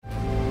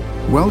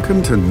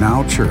Welcome to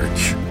Now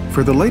Church.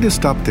 For the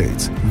latest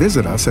updates,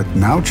 visit us at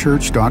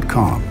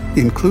nowchurch.com,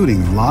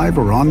 including live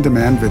or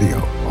on-demand video,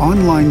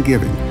 online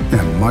giving,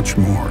 and much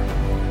more.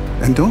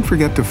 And don't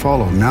forget to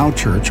follow Now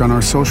Church on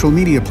our social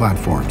media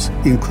platforms,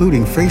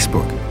 including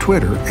Facebook,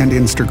 Twitter, and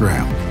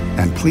Instagram.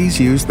 And please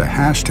use the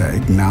hashtag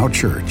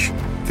NowChurch.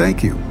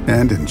 Thank you,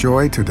 and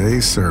enjoy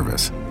today's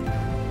service.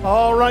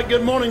 All right,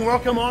 good morning.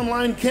 Welcome,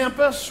 online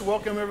campus.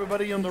 Welcome,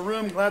 everybody in the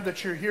room. Glad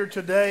that you're here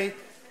today.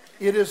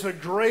 It is a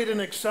great and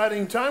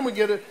exciting time. We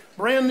get a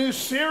brand new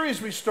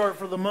series we start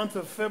for the month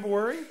of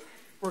February.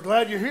 We're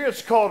glad you're here.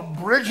 It's called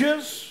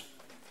Bridges.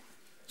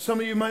 Some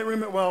of you might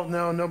remember, well,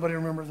 no, nobody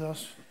remembers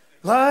this.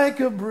 Like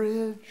a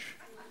bridge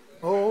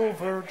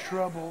over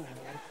troubled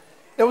water.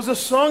 It was a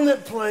song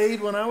that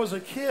played when I was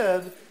a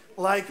kid,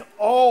 like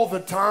all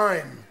the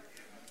time.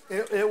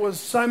 It was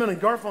Simon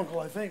and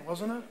Garfunkel, I think,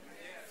 wasn't it?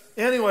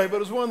 Anyway, but it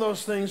was one of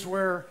those things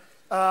where,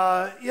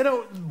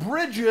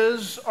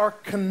 bridges are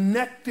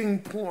connecting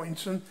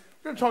points. And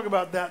we're going to talk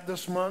about that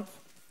this month.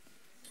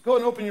 Go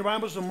ahead and open your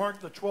Bibles to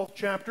Mark, the 12th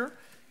chapter.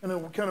 And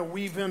then we'll kind of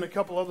weave in a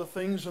couple other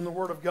things in the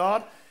Word of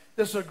God.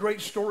 This is a great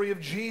story of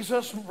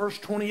Jesus, verse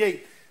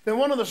 28. Then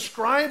one of the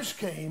scribes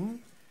came,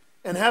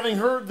 and having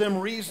heard them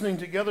reasoning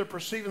together,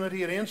 perceiving that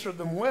he had answered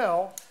them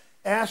well,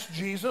 asked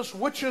Jesus,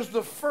 which is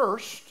the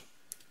first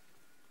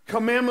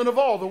commandment of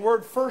all? The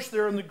word first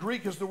there in the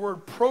Greek is the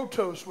word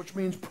protos, which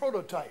means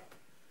prototype.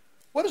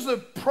 What is the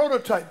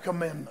prototype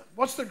commandment?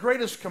 What's the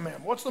greatest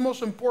commandment? What's the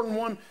most important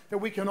one that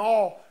we can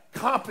all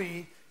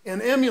copy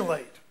and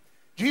emulate?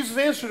 Jesus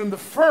answered him, the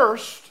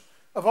first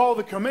of all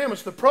the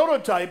commandments, the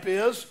prototype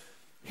is,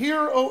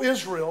 hear, O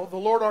Israel, the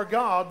Lord our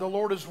God, the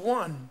Lord is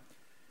one.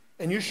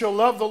 And you shall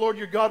love the Lord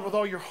your God with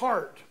all your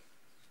heart,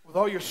 with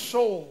all your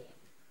soul,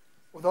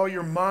 with all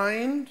your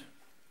mind,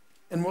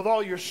 and with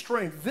all your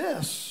strength.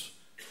 This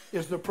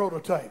is the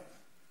prototype.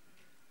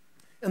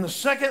 And the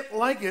second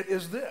like it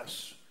is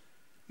this.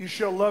 You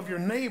shall love your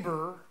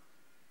neighbor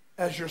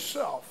as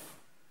yourself.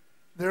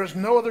 There is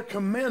no other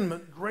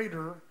commandment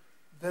greater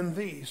than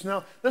these.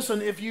 Now,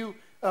 listen, if you,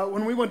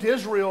 when we went to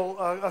Israel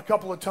a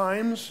couple of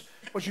times,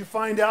 what you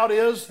find out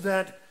is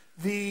that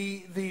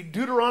the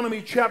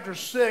Deuteronomy chapter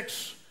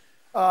 6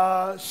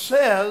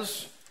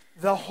 says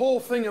the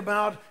whole thing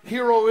about,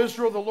 hear, O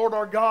Israel, the Lord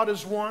our God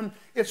is one.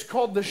 It's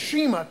called the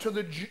Shema to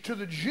the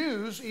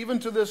Jews, even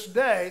to this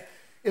day.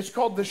 It's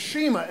called the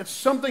Shema. It's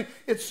something,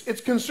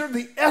 it's considered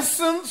the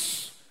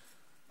essence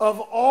of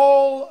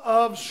all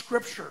of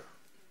Scripture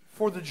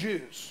for the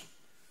Jews.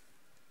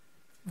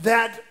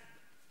 That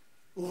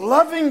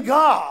loving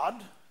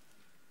God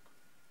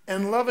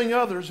and loving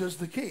others is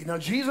the key. Now,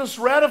 Jesus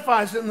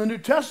ratifies it in the New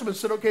Testament,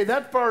 said, okay,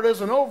 that part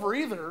isn't over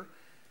either.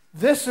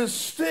 This is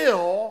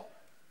still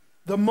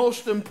the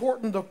most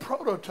important, the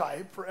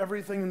prototype for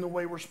everything in the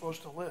way we're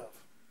supposed to live.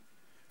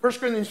 1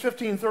 Corinthians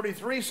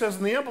 15:33 says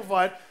in the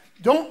Amplified,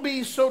 don't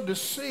be so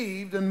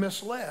deceived and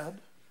misled.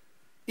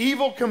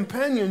 Evil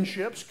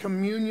companionships,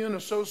 communion,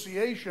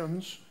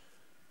 associations,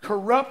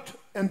 corrupt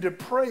and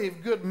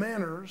deprave good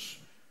manners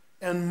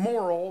and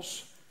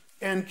morals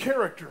and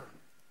character.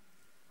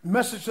 The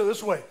message said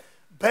this way,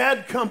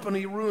 bad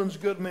company ruins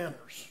good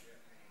manners.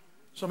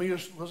 Some of you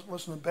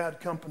listen to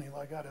bad company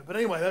like I do. But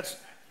anyway, that's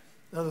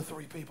the other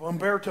three people.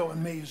 Umberto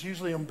and me. It's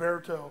usually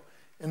Umberto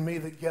and me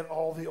that get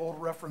all the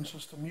old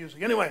references to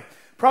music. Anyway,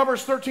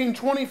 Proverbs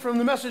 13:20 from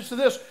the message to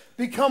this,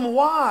 become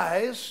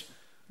wise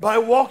by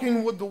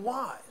walking with the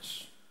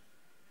wise.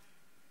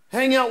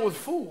 Hang out with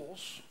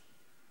fools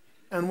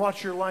and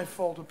watch your life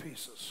fall to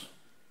pieces.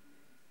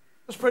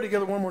 Let's pray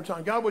together one more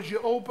time. God, would you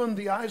open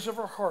the eyes of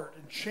our heart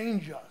and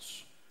change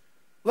us?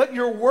 Let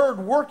your word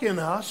work in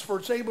us, for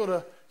it's able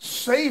to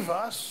save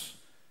us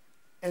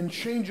and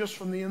change us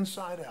from the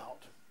inside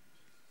out.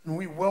 And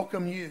we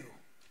welcome you,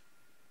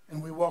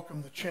 and we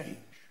welcome the change.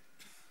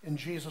 In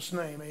Jesus'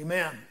 name,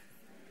 amen.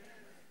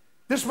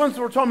 This month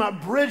we're talking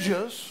about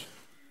bridges,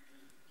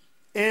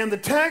 and the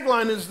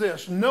tagline is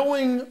this,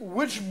 knowing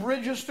which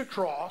bridges to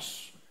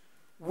cross,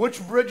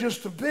 which bridges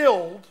to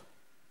build,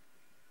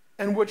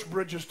 and which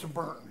bridges to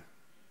burn.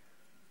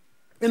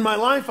 In my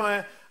life,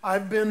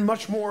 I've been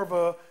much more of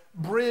a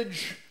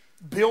bridge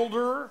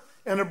builder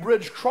and a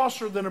bridge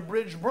crosser than a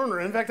bridge burner.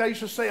 In fact, I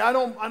used to say, I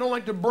don't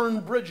like to burn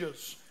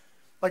bridges.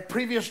 Like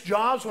previous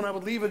jobs, when I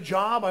would leave a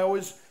job, I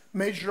always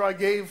made sure I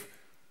gave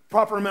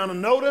proper amount of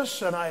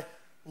notice, and I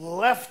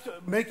left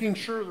making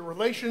sure the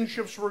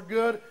relationships were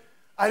good.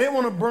 I didn't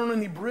want to burn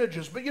any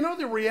bridges. But you know,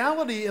 the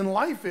reality in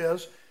life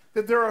is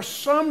that there are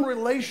some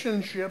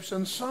relationships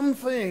and some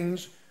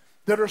things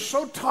that are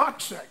so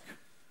toxic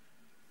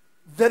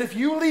that if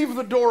you leave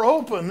the door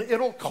open,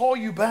 it'll call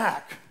you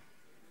back.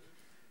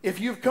 If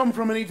you've come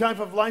from any type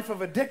of life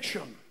of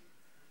addiction,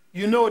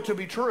 you know it to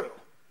be true.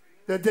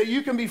 That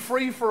you can be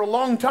free for a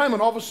long time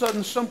and all of a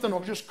sudden something will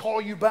just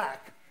call you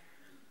back.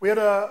 We had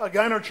a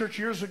guy in our church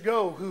years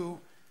ago who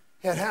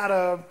had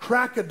a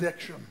crack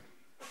addiction.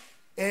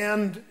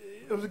 And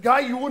it was a guy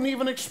you wouldn't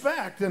even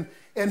expect.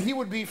 And he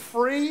would be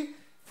free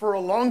for a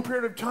long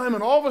period of time.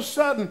 And all of a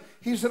sudden,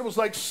 he said it was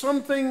like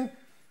something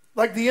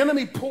like the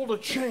enemy pulled a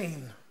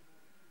chain,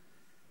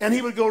 and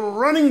he would go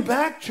running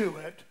back to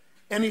it,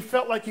 and he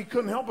felt like he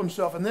couldn't help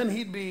himself, and then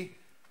he'd be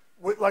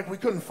like we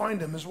couldn't find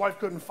him. His wife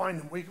couldn't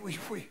find him.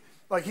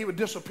 Like he would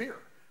disappear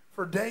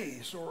for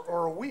days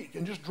or a week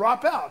and just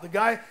drop out. The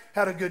guy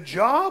had a good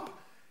job.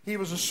 He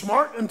was a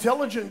smart,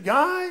 intelligent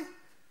guy,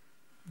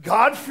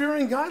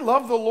 God-fearing guy,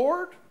 loved the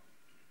Lord.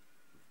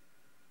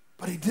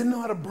 But he didn't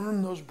know how to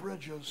burn those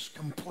bridges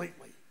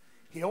completely.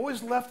 He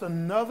always left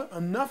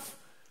enough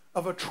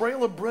of a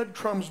trail of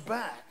breadcrumbs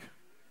back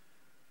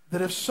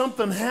that if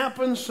something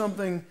happened,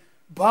 something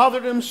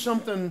bothered him,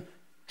 something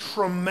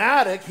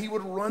traumatic, he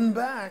would run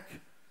back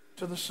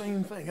to the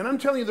same thing. And I'm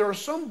telling you, there are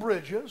some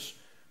bridges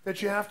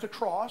that you have to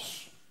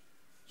cross,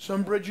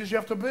 some bridges you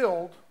have to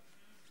build,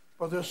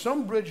 but there's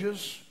some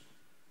bridges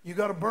you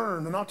got to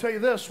burn. And I'll tell you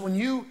this, when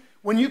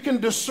you can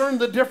discern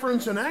the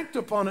difference and act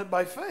upon it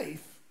by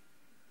faith,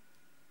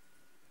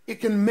 it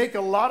can make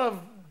a lot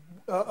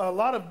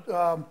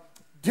of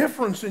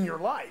difference in your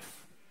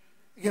life.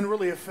 It can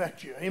really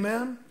affect you.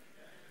 Amen?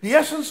 The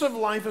essence of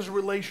life is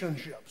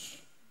relationships.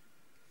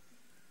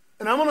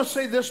 And I'm going to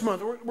say this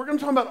month, we're going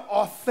to talk about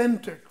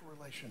authentic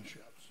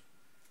relationships.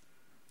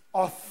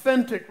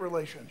 Authentic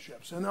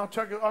relationships. And I'll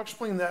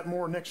explain that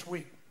more next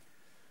week.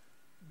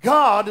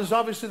 God is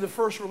obviously the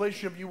first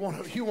relationship you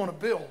want to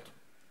build.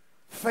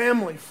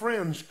 Family,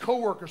 friends,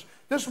 coworkers.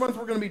 This month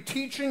we're going to be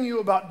teaching you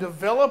about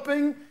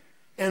developing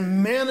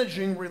and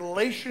managing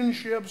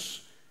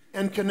relationships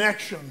and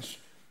connections.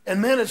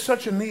 And man, it's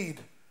such a need.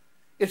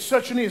 It's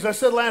such a need. As I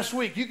said last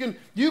week, you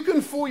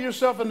can fool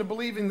yourself into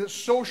believing that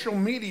social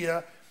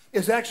media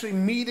is actually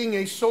meeting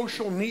a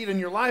social need in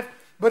your life,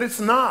 but it's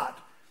not.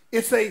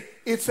 It's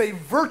a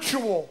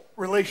virtual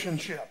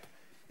relationship.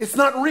 It's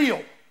not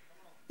real.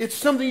 It's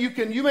something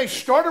you may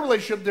start a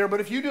relationship there,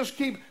 but if you just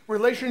keep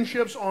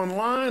relationships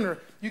online or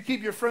you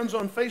keep your friends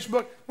on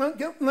Facebook,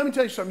 let me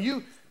tell you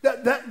something.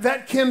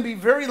 That can be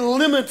very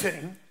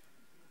limiting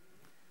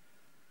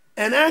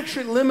and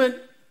actually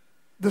limit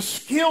the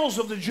skills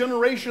of the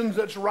generations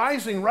that's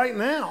rising right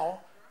now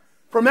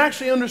from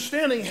actually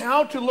understanding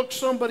how to look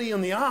somebody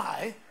in the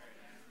eye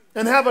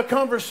and have a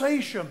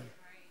conversation.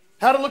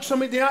 How to look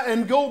somebody in the eye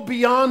and go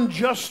beyond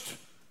just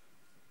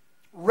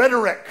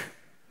rhetoric.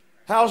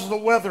 How's the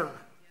weather?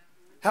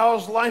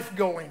 How's life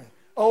going?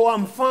 Oh,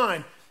 I'm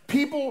fine.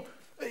 People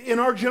in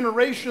our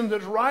generation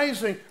that's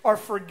rising are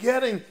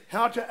forgetting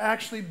how to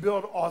actually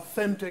build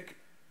authentic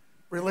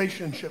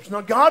relationships.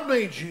 Now, God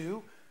made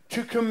you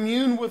to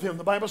commune with Him.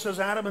 The Bible says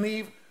Adam and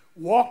Eve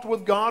walked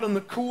with God in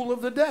the cool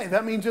of the day.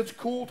 That means it's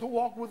cool to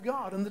walk with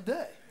God in the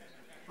day,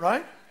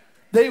 right?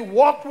 They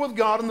walked with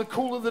God in the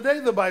cool of the day,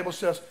 the Bible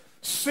says.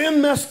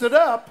 Sin messed it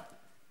up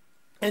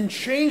and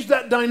changed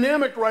that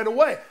dynamic right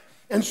away.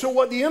 And so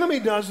what the enemy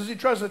does is he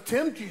tries to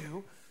tempt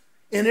you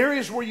in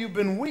areas where you've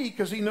been weak,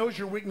 because he knows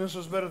your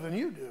weaknesses better than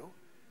you do,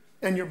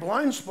 and your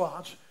blind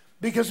spots,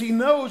 because he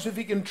knows if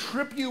he can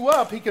trip you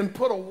up, he can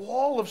put a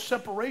wall of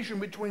separation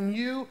between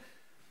you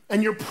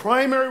and your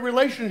primary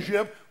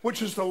relationship,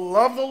 which is to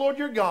love the Lord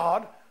your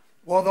God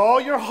with all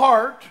your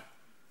heart,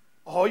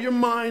 all your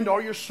mind,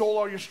 all your soul,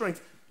 all your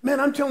strength. Man,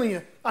 I'm telling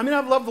you,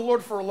 I've loved the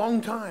Lord for a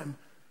long time,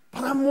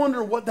 but I'm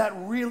wondering what that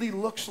really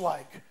looks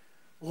like.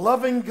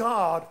 Loving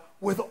God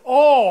with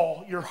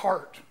all your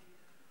heart,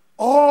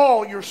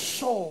 all your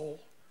soul,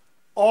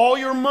 all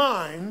your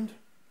mind,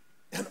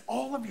 and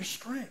all of your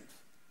strength.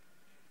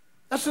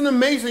 That's an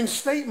amazing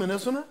statement,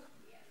 isn't it?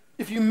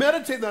 If you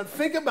meditate that,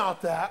 think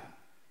about that,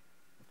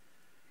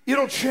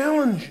 it'll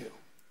challenge you.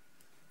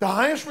 The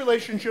highest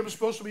relationship is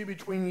supposed to be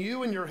between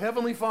you and your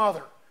Heavenly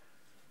Father.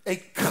 A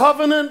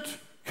covenant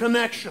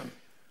connection,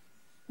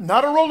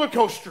 not a roller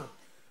coaster,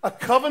 a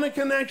covenant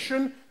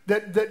connection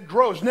that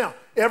grows. Now,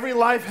 every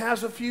life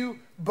has a few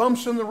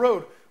bumps in the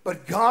road,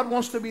 but God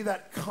wants to be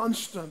that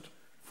constant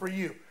for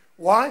you.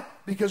 Why?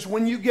 Because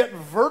when you get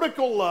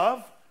vertical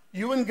love,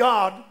 you and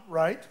God,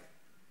 right?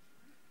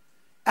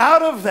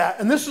 Out of that,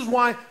 and this is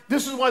why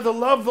the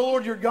love of the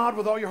Lord your God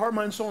with all your heart,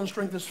 mind, soul, and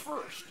strength is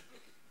first.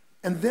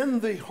 And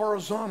then the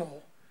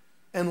horizontal,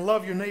 and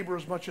love your neighbor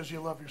as much as you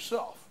love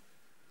yourself.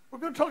 We're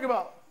going to talk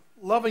about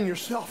loving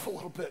yourself a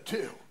little bit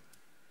too,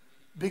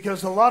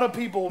 because a lot of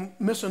people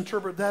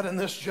misinterpret that in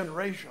this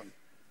generation.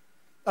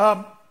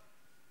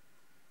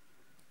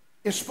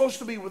 It's supposed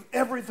to be with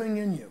everything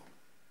in you.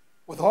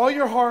 With all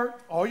your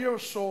heart, all your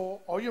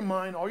soul, all your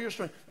mind, all your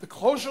strength. The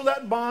closer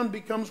that bond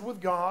becomes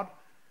with God,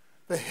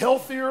 the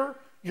healthier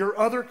your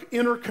other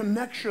inner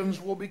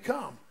connections will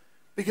become.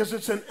 Because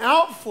it's an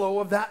outflow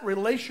of that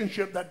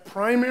relationship, that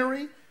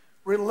primary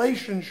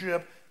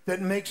relationship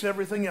that makes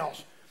everything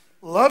else.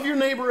 Love your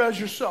neighbor as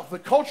yourself. The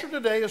culture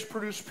today has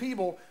produced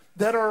people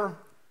that are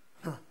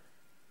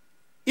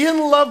in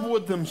love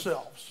with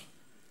themselves,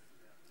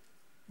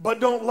 but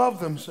don't love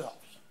themselves.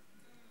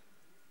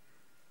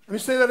 Let me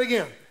say that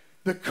again.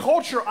 The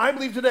culture, I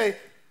believe today,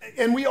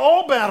 and we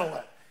all battle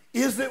it,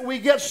 is that we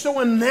get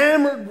so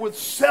enamored with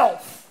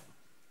self.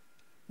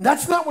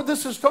 That's not what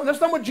this is talking.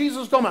 That's not what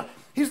Jesus is talking about.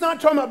 He's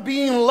not talking about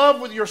being in love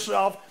with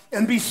yourself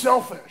and be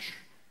selfish.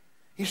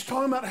 He's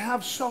talking about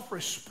have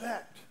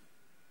self-respect.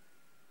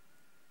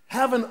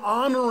 Have an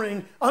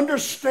honoring,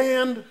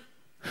 understand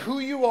who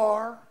you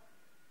are,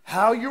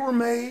 how you were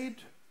made,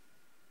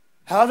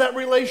 how that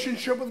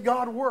relationship with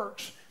God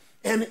works.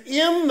 And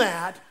in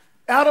that,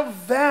 out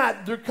of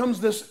that, there comes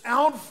this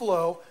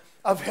outflow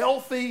of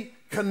healthy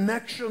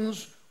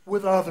connections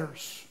with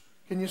others.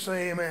 Can you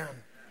say amen?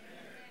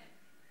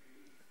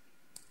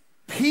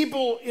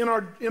 People in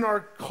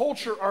our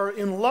culture are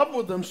in love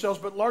with themselves,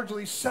 but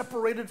largely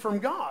separated from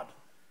God.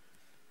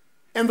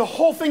 And the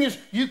whole thing is,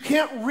 you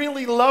can't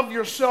really love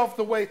yourself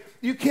the way,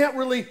 you can't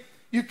really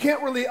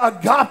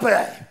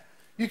agape.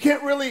 You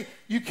can't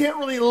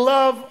really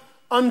love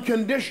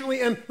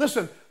unconditionally. And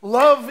listen,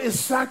 love is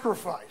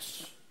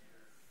sacrifice.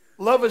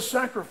 Love is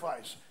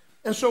sacrifice.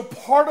 And so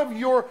part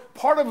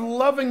of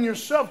loving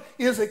yourself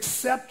is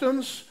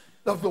acceptance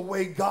of the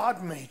way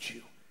God made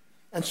you.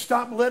 And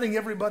stop letting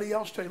everybody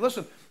else tell you.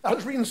 Listen, I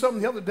was reading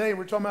something the other day. We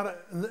were talking about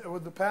it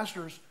with the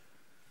pastors.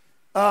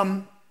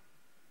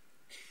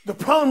 The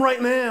problem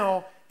right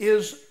now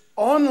is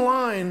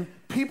online,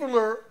 people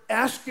are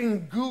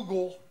asking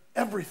Google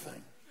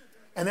everything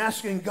and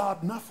asking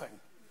God nothing.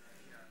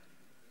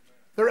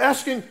 They're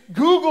asking,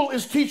 Google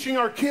is teaching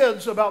our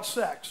kids about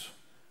sex.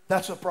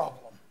 That's a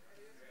problem.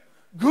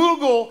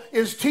 Google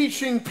is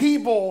teaching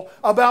people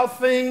about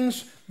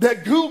things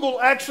that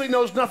Google actually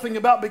knows nothing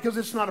about because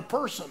it's not a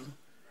person.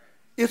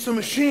 It's a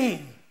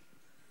machine.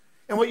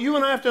 And what you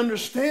and I have to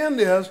understand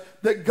is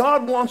that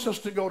God wants us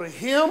to go to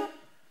Him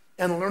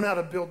and learn how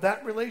to build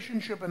that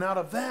relationship. And out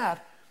of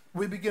that,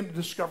 we begin to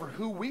discover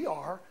who we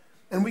are.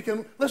 And we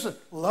can, listen,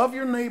 love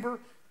your neighbor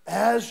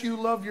as you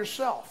love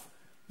yourself.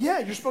 Yeah,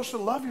 you're supposed to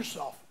love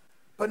yourself,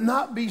 but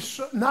not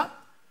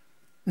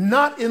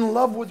in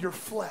love with your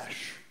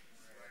flesh,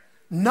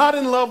 not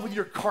in love with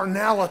your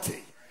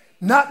carnality,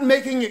 not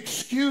making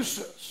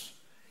excuses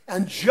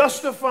and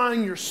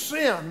justifying your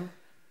sin.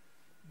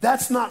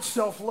 That's not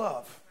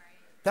self-love.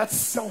 That's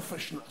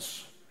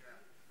selfishness.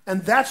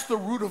 And that's the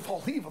root of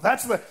all evil.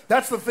 That's the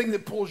thing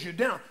that pulls you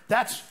down.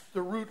 That's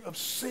the root of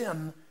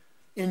sin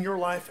in your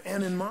life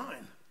and in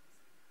mine.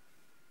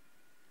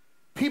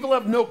 People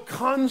have no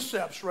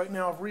concepts right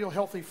now of real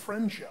healthy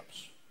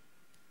friendships,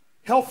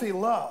 healthy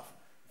love.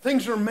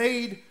 Things are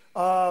made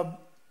on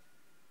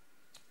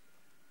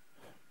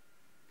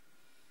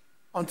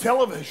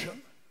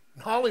television,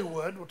 in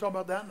Hollywood. We'll talk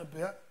about that in a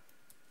bit.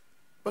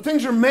 But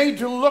things are made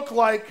to look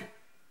like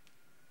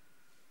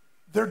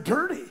they're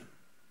dirty,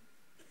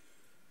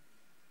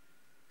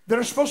 that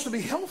are supposed to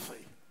be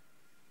healthy.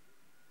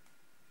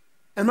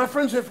 And my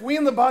friends, if we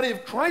in the body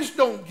of Christ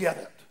don't get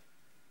it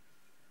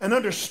and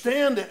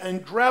understand it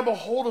and grab a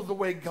hold of the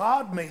way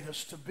God made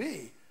us to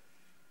be,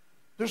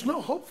 there's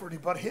no hope for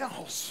anybody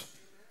else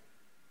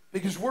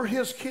because we're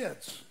His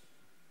kids.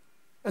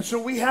 And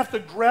so we have to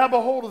grab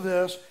a hold of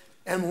this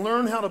and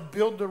learn how to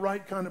build the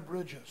right kind of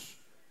bridges.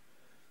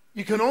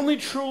 You can only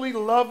truly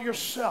love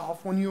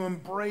yourself when you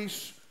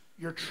embrace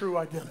your true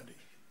identity.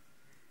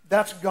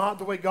 That's God,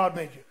 the way God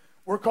made you.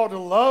 We're called to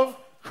love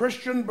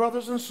Christian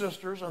brothers and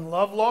sisters and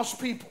love lost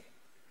people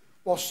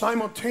while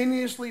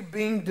simultaneously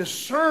being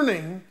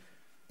discerning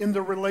in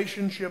the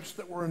relationships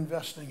that we're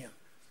investing in.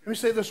 Let me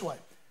say it this way.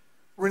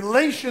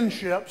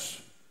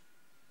 Relationships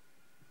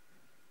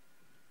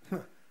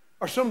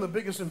are some of the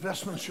biggest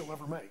investments you'll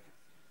ever make.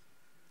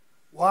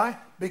 Why?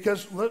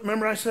 Because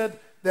remember I said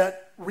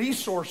that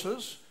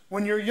resources,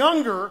 when you're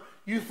younger,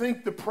 you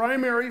think the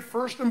primary,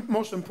 first and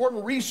most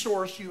important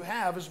resource you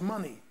have is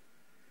money.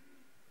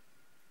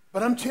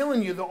 But I'm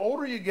telling you, the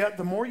older you get,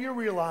 the more you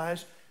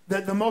realize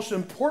that the most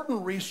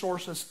important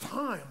resource is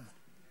time.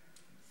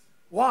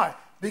 Why?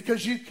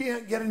 Because you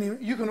can't get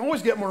you can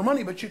always get more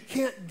money, but you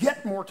can't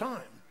get more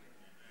time.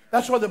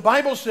 That's why the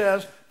Bible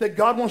says that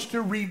God wants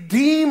to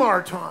redeem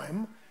our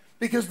time,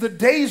 because the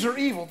days are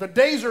evil. The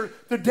days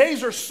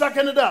are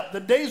sucking it up. The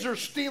days are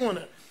stealing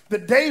it. The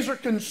days are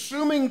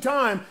consuming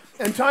time,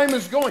 and time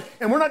is going.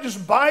 And we're not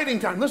just biding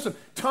time. Listen,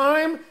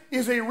 time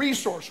is a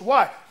resource.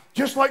 Why?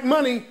 Just like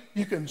money,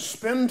 you can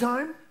spend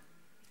time.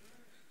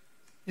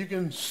 You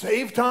can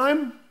save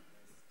time.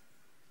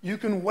 You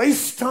can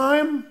waste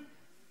time.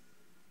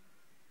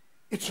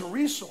 It's a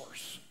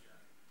resource,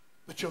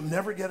 but you'll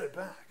never get it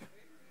back.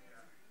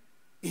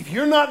 If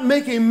you're not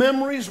making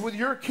memories with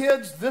your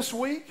kids this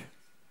week,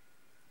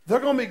 they're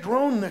going to be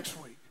grown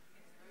next week.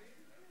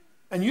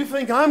 And you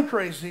think I'm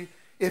crazy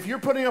if you're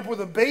putting up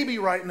with a baby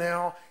right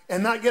now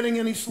and not getting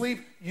any sleep.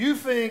 You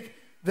think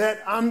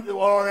that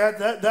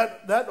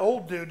that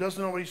old dude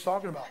doesn't know what he's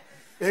talking about.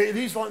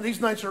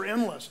 These nights are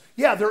endless.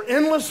 Yeah, they're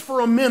endless for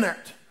a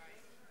minute.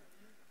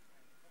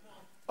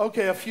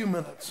 Okay, a few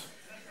minutes.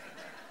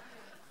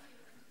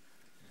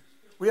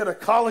 We had a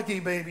colicky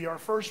baby. Our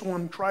first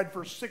one cried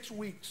for 6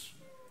 weeks.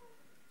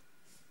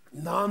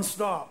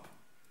 Nonstop.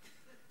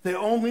 The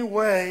only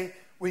way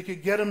we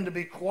could get him to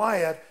be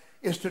quiet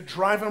is to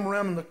drive him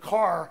around in the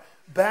car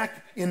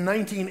back in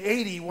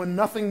 1980 when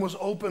nothing was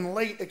open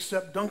late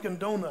except Dunkin'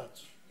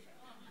 Donuts.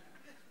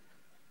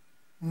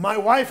 My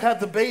wife had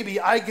the baby.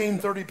 I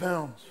gained 30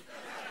 pounds.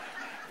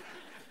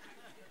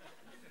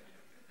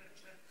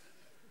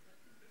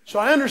 So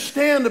I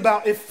understand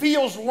about it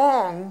feels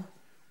long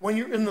when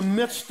you're in the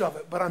midst of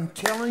it. But I'm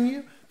telling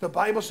you, the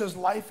Bible says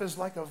life is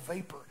like a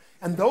vapor.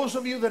 And those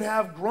of you that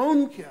have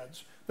grown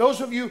kids, those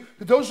of you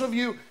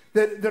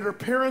that are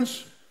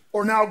parents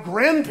or now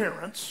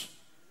grandparents,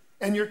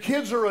 and your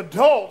kids are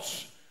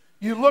adults,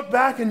 you look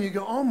back and you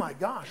go, oh my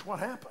gosh, what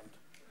happened?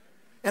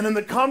 And in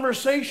the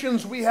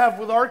conversations we have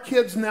with our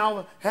kids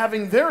now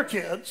having their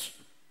kids,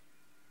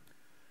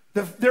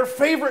 their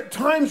favorite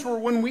times were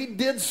when we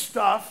did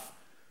stuff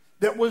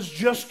that was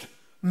just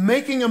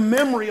making a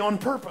memory on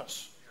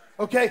purpose.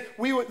 Okay,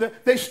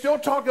 they still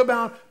talk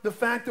about the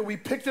fact that we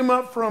picked them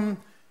up from,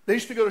 they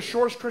used to go to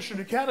Shores Christian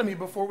Academy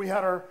before we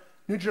had our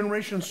New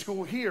Generation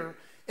School here,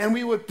 and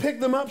we would pick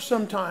them up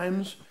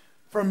sometimes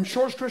from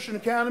Shores Christian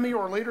Academy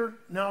or later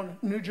now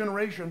New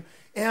Generation,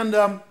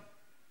 and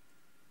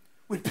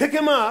we'd pick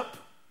them up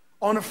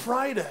on a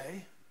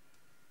Friday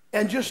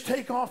and just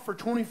take off for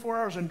 24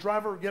 hours and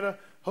drive or get a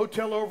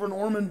hotel over in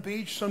Ormond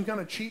Beach, some kind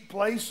of cheap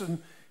place, and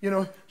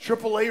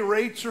AAA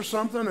rates or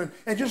something,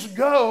 and just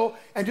go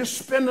and just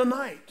spend a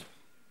night.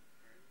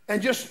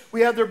 And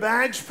we had their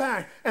bags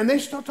packed. And they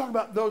still talk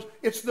about those.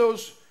 It's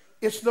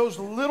those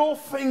little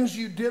things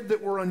you did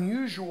that were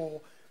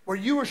unusual, where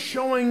you were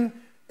showing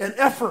an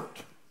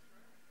effort.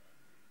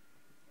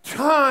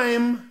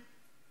 Time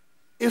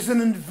is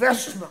an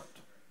investment.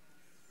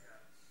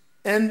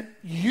 And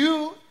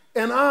you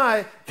and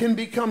I can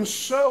become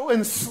so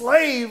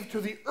enslaved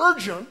to the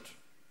urgent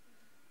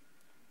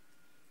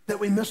that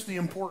we miss the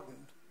important.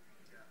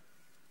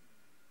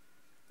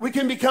 We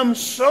can become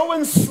so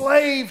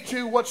enslaved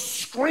to what's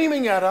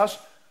screaming at us,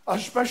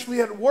 especially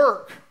at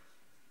work,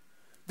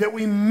 that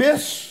we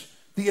miss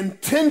the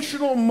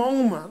intentional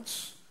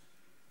moments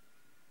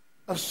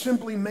of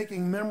simply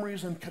making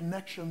memories and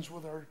connections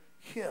with our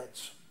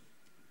kids.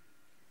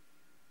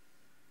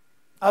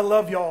 I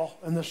love y'all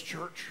in this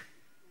church.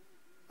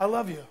 I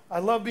love you. I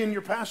love being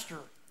your pastor.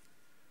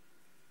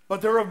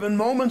 But there have been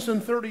moments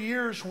in 30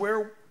 years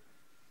where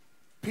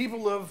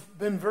people have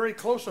been very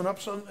close and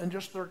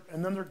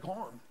and then they're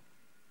gone.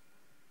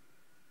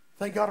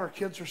 Thank God our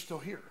kids are still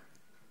here.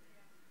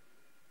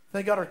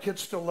 Thank God our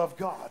kids still love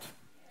God.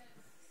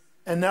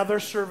 And now they're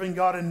serving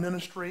God in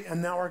ministry,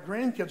 and now our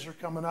grandkids are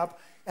coming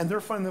up, and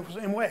they're finding the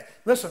same way.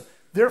 Listen,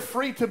 they're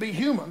free to be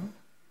human,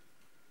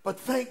 but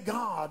thank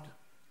God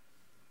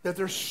that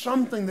there's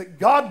something that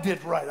God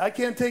did right.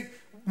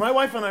 My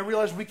wife and I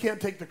realize we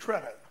can't take the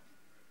credit.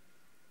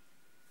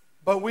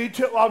 But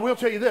I will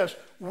tell you this,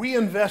 we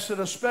invested,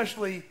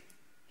 especially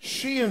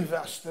she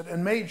invested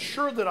and made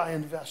sure that I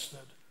invested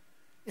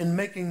in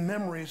making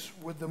memories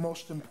with the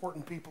most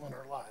important people in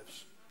our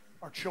lives,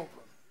 our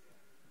children.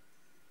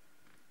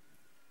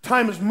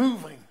 Time is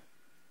moving,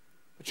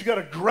 but you got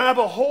to grab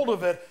a hold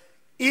of it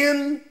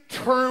in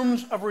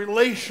terms of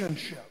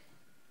relationship.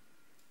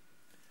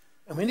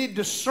 And we need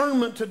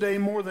discernment today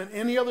more than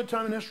any other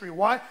time in history.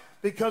 Why?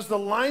 Because the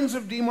lines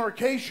of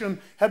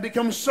demarcation have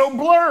become so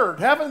blurred,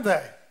 haven't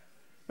they?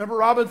 Remember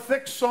Robin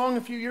Thicke's song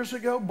a few years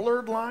ago,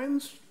 Blurred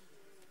Lines?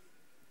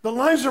 The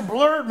lines are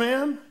blurred,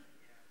 man.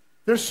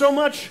 There's so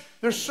much,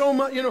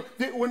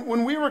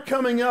 when we were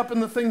coming up in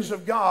the things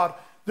of God,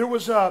 it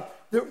was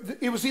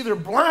either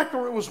black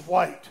or it was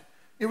white.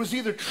 It was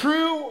either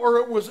true or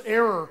it was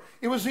error.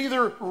 It was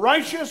either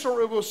righteous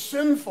or it was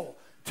sinful.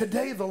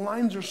 Today, the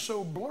lines are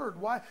so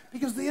blurred. Why?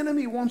 Because the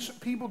enemy wants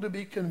people to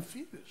be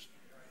confused.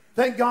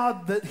 Thank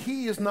God that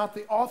he is not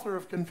the author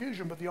of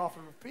confusion, but the author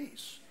of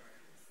peace.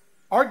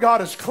 Our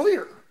God is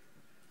clear.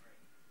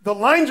 The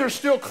lines are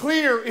still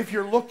clear if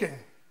you're looking.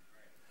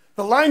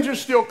 The lines are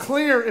still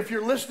clear if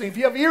you're listening. If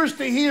you have ears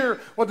to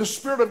hear what the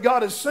Spirit of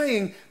God is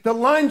saying, the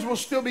lines will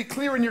still be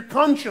clear in your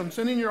conscience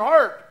and in your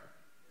heart.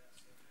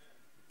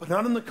 But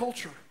not in the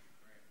culture.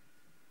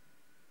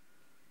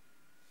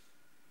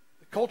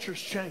 The culture's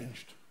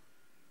changed.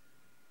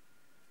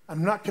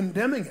 I'm not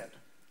condemning it.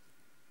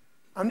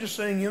 I'm just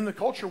saying in the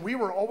culture, we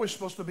were always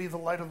supposed to be the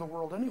light of the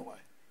world anyway.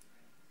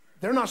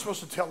 They're not supposed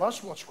to tell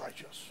us what's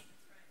righteous.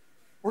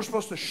 We're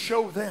supposed to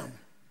show them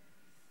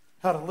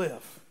how to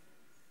live.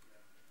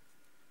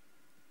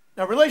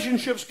 Now,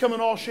 relationships come in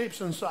all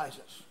shapes and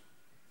sizes.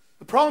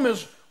 The problem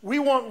is we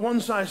want one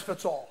size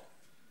fits all.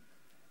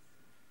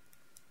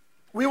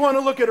 We want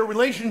to look at a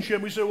relationship.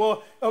 We say,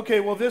 well, okay,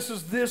 well, this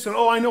is this, and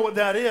oh, I know what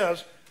that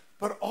is.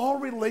 But all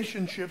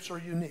relationships are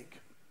unique.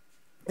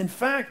 In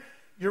fact,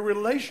 your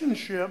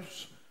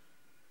relationships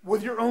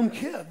with your own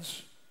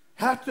kids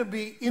have to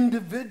be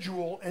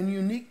individual and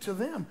unique to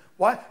them.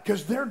 Why?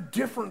 Because they're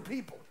different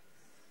people.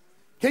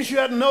 In case you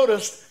hadn't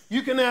noticed,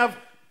 you can have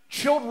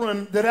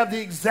children that have the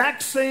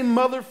exact same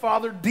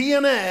mother-father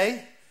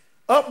DNA,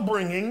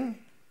 upbringing,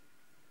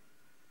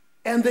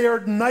 and they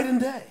are night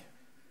and day.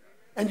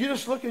 And you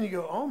just look and you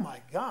go, oh my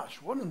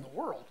gosh, what in the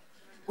world?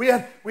 We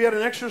had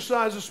an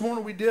exercise this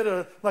morning. We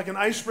did like an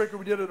icebreaker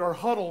we did at our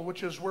huddle,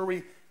 which is where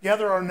we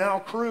gather our now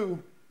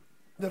crew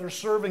that are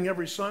serving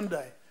every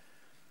Sunday.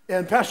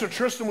 And Pastor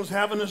Tristan was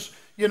having us,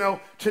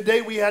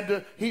 today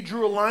he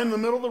drew a line in the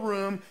middle of the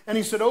room, and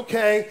he said,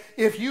 okay,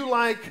 if you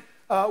like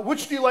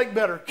which do you like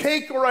better,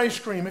 cake or ice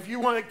cream? If you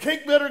want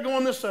cake, better go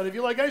on this side. If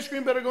you like ice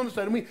cream, better go on this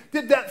side. And we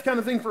did that kind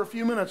of thing for a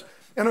few minutes.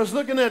 And I was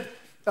looking at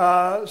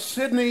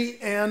Sydney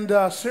and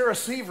Sarah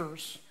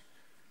Seavers,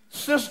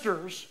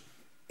 sisters,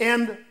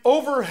 and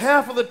over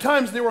half of the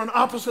times they were on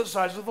opposite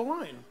sides of the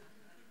line.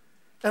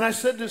 And I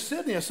said to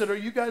Sydney, I said, are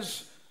you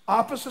guys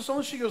opposites on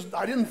this? She goes,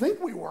 I didn't think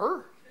we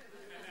were.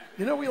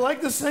 You know, we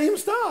like the same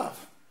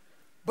stuff.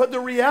 But the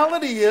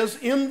reality is,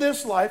 in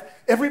this life,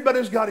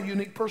 everybody's got a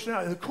unique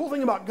personality. The cool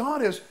thing about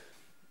God is,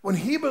 when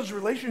he builds a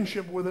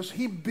relationship with us,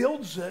 he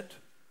builds it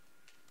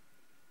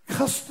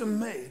custom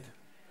made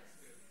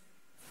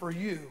for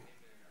you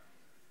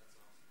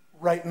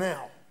right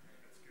now.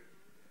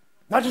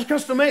 Not just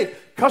custom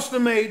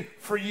made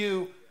for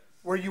you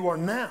where you are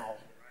now.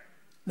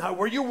 Not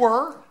where you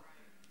were,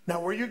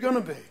 not where you're going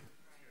to be.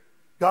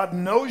 God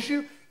knows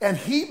you, and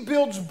he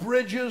builds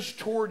bridges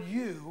toward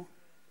you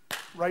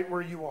right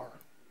where you are.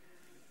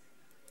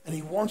 And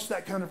he wants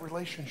that kind of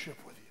relationship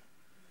with you.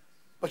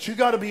 But you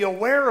got to be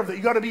aware of that.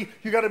 You got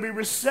to be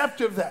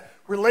receptive to that.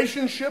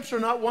 Relationships are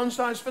not one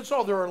size fits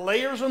all. There are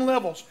layers and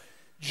levels.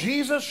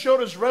 Jesus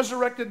showed his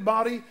resurrected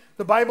body.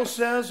 The Bible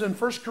says in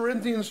 1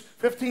 Corinthians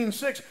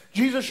 15:6,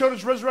 Jesus showed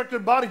his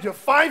resurrected body to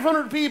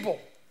 500 people.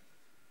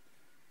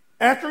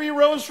 After he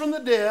rose from the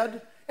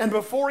dead and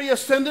before he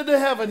ascended to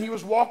heaven, he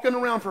was walking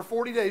around for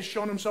 40 days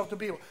showing himself to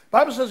people. The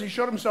Bible says he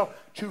showed himself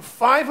to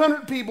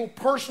 500 people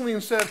personally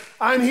and said,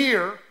 I'm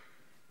here.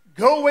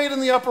 Go wait in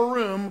the upper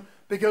room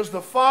because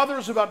the Father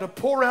is about to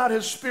pour out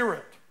his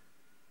Spirit.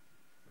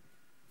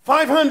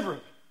 500.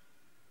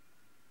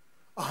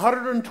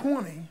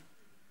 120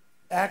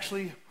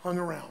 actually hung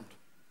around.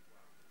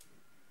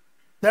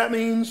 That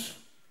means,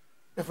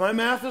 if my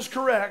math is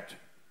correct,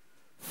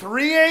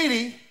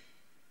 380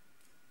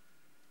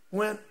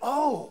 went,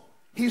 oh,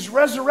 he's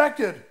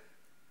resurrected.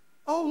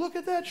 Oh, look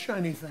at that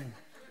shiny thing.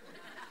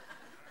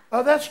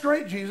 Oh, that's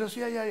great, Jesus.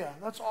 Yeah.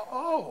 That's all.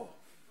 Oh.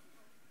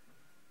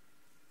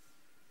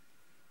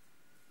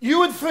 You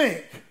would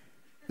think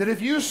that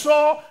if you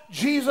saw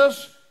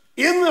Jesus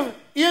in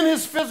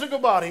his physical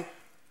body,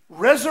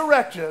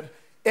 resurrected,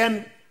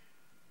 and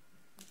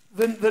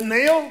the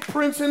nail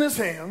prints in his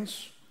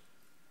hands,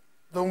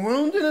 the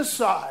wound in his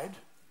side,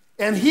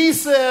 and he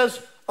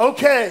says,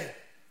 okay,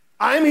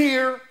 I'm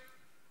here,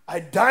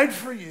 I died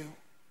for you,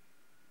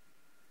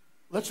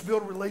 let's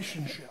build a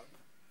relationship.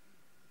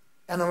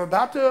 And I'm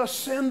about to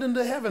ascend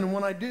into heaven, and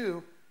when I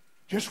do,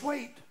 just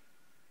wait.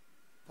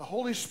 The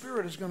Holy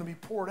Spirit is going to be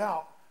poured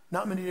out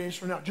not many days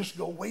from now. Just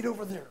go wait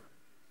over there.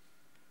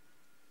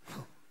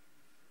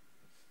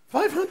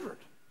 500.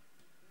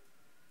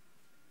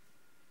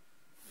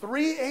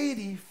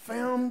 380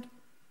 found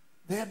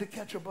they had to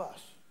catch a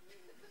bus.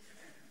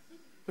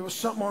 There was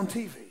something on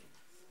TV.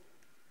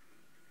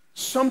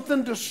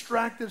 Something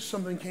distracted,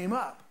 something came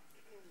up.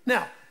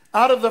 Now,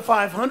 out of the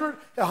 500,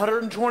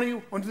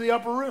 120 went to the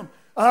upper room.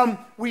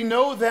 We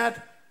know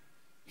that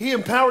he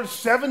empowered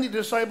 70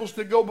 disciples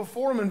to go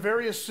before him in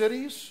various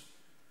cities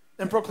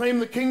and proclaim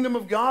the kingdom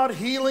of God,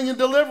 healing and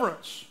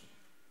deliverance.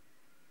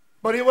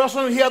 But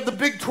he had the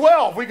big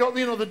 12. We got,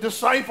 the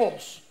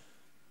disciples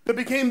that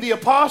became the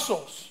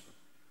apostles.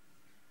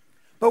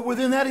 But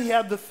within that, he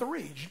had the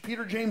three,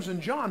 Peter, James, and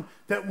John,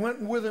 that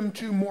went with him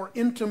to more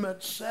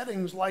intimate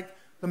settings like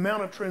the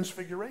Mount of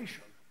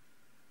Transfiguration.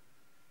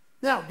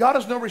 Now, God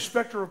is no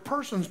respecter of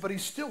persons, but he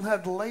still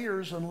had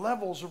layers and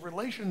levels of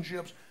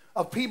relationships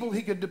of people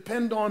he could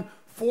depend on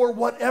for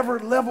whatever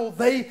level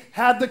they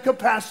had the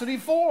capacity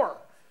for.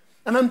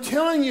 And I'm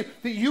telling you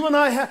that you and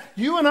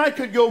I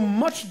could go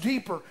much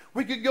deeper.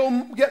 We could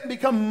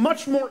become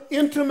much more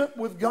intimate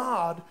with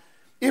God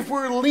if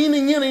we're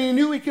leaning in and he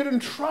knew he could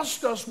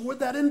entrust us with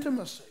that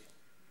intimacy.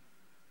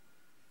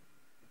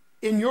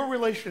 In your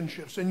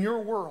relationships, in your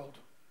world,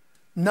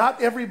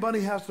 not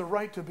everybody has the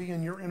right to be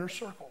in your inner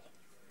circle.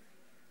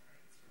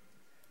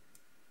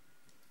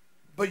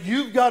 But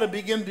you've got to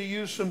begin to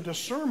use some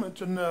discernment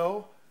to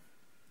know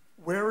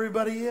where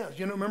everybody is.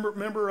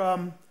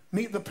 Remember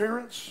Meet the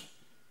Parents?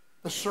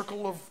 The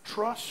circle of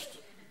trust.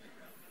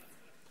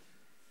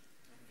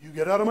 You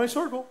get out of my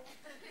circle.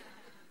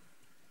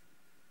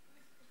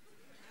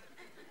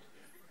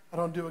 I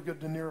don't do a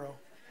good De Niro.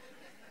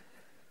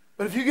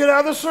 But if you get out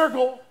of the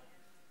circle,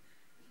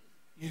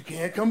 you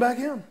can't come back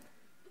in.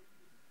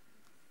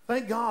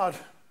 Thank God,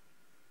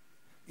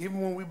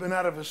 even when we've been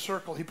out of his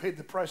circle, he paid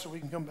the price so we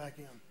can come back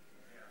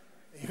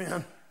in.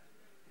 Amen.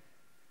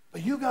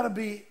 But you got to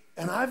be,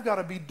 and I've got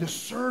to be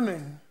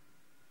discerning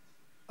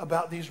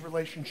about these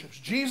relationships.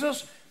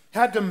 Jesus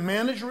had to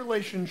manage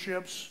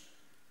relationships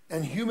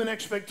and human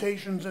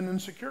expectations and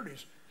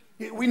insecurities.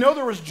 We know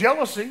there was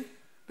jealousy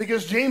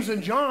because James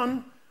and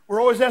John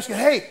were always asking,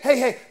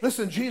 hey,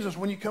 listen, Jesus,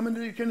 when you come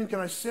into your kingdom, can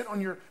I sit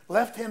on your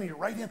left hand or your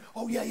right hand?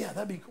 Oh, yeah,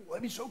 that'd be cool.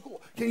 That'd be so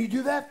cool. Can you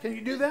do that? Can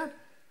you do that?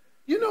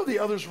 You know the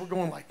others were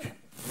going like,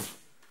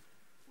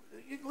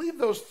 leave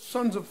those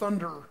sons of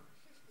thunder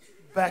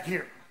back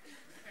here.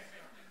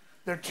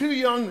 They're too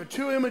young, they're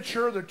too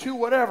immature, they're too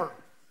whatever.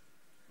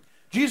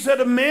 Jesus had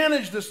to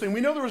manage this thing.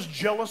 We know there was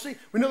jealousy.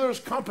 We know there was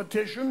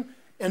competition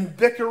and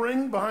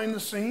bickering behind the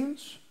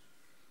scenes.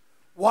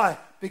 Why?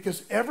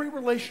 Because every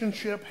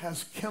relationship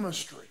has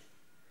chemistry.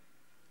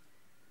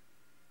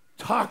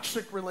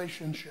 Toxic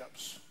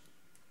relationships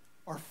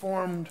are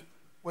formed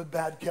with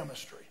bad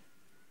chemistry.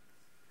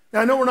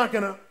 Now, I know we're not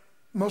going to,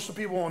 most of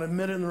the people won't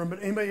admit it in the room,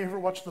 but anybody ever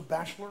watch The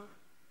Bachelor?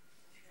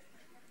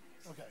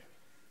 Okay.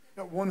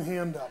 Got one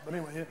hand up. But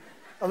anyway,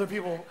 other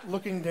people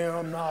looking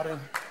down, nodding.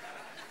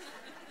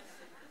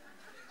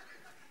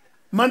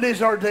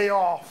 Monday's our day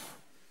off.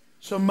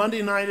 So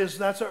Monday night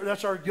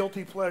that's our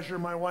guilty pleasure.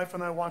 My wife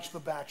and I watch The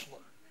Bachelor.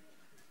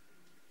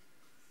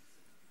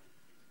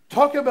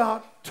 Talk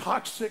about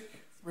toxic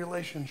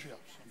relationships.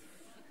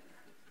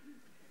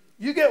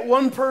 You get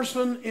one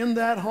person in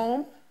that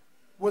home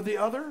with the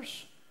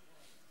others,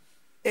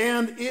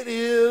 and it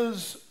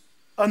is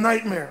a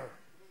nightmare.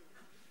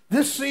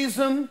 This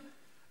season,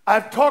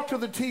 I've talked to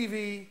the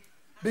TV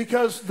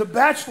because The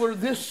Bachelor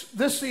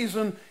this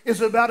season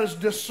is about as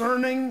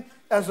discerning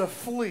as a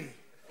flea.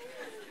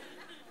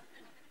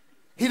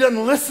 He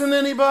doesn't listen to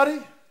anybody.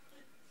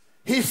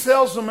 He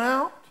sells them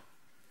out.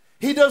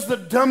 He does the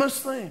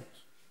dumbest things.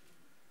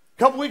 A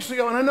couple weeks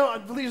ago, and I know,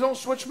 please don't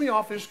switch me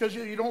off just because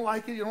you don't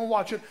like it, you don't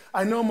watch it.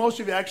 I know most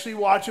of you actually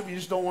watch it, but you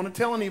just don't want to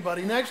tell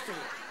anybody next to you.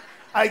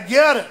 I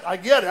get it.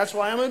 That's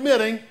why I'm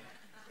admitting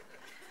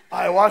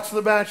I watched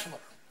The Bachelor.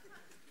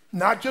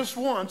 Not just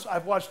once.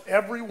 I've watched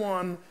every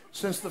one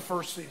since the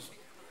first season.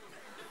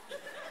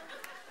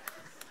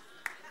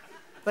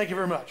 Thank you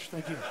very much.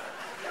 Thank you.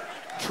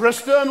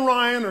 Trista and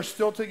Ryan are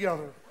still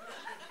together.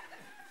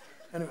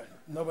 Anyway,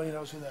 nobody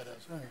knows who that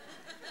is. Anyway.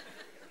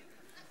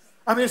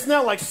 I mean, it's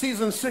not like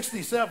season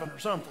 67 or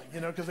something,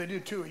 because they do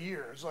 2 a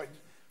year. It's like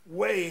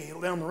way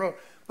down the road.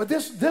 But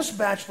this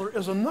bachelor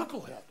is a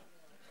knucklehead.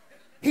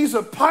 He's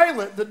a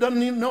pilot that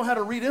doesn't even know how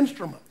to read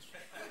instruments.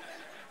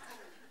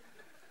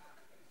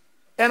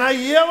 And I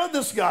yell at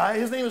this guy.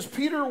 His name is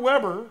Peter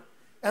Weber.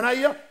 And I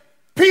yell,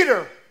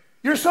 Peter,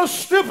 you're so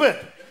stupid.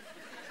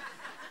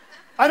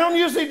 I don't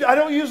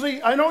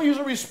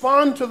usually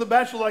respond to The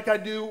Bachelor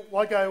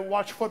like I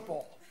watch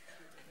football.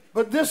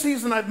 But this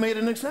season I've made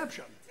an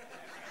exception.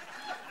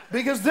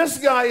 Because this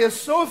guy is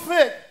so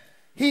thick,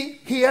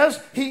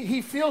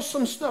 he feels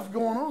some stuff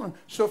going on.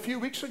 So a few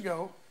weeks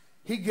ago,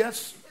 he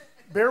gets,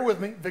 bear with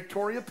me,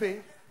 Victoria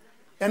P.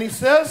 And he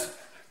says,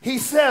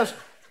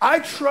 I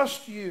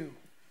trust you.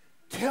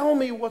 Tell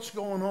me what's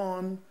going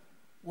on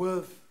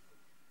with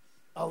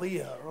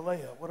Aliyah or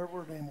Leah,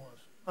 whatever her name was.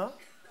 Huh?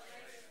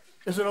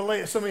 Is it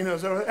Aliyah? Somebody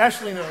knows.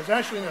 Ashley knows.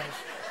 Ashley knows.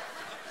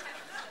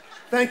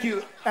 Thank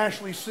you,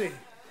 Ashley C.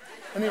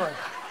 Anyway.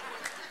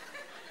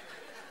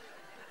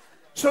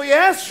 So he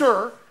asked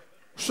her,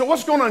 so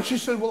what's going on? She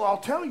said, well, I'll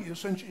tell you,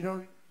 since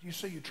you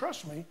say you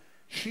trust me,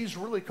 she's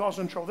really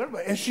causing trouble with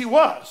everybody. And she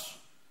was.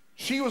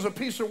 She was a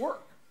piece of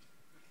work.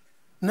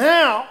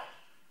 Now,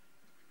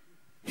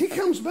 he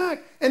comes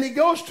back and he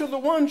goes to the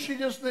one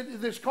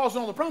that's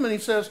causing all the problem, and he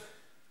says,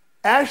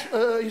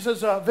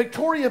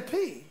 Victoria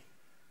P.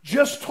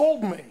 just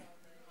told me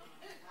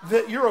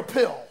that you're a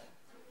pill,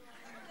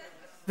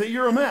 that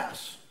you're a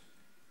mess.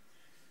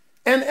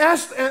 And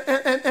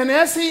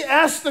as he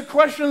asks the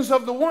questions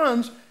of the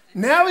ones,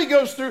 now he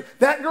goes through,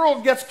 that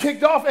girl gets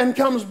kicked off and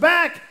comes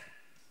back,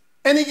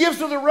 and he gives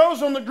her the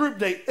rose on the group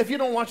date. If you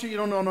don't watch it, you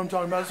don't know what I'm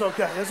talking about. It's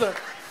okay.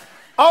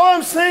 All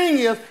I'm saying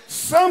is,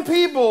 some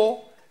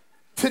people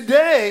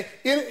today,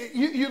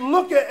 you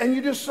look at and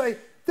you just say,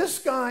 this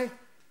guy,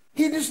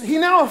 he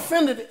now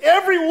offended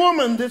every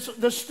woman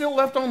that's still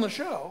left on the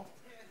show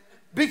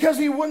because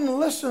he wouldn't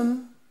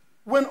listen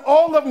when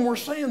all of them were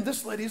saying,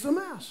 this lady's a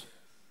mess.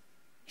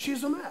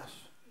 She's a mess.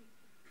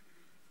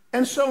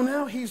 And so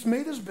now he's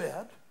made his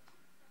bed,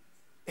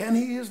 and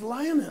he is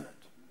lying in it.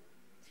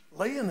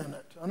 Laying in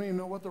it. I don't even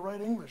know what the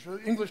right English.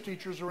 The English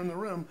teachers are in the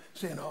room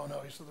saying, oh, no,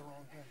 he said the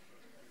wrong thing.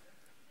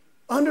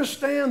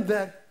 Understand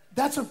that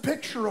that's a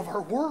picture of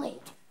our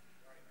world.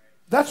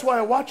 That's why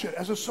I watch it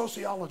as a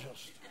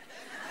sociologist.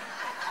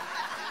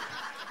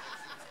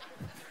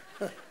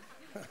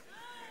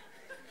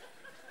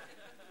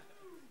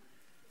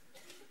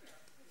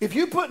 If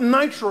you put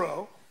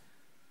nitro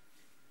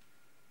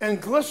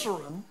and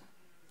glycerin,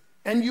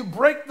 and you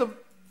break the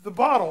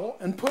bottle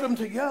and put them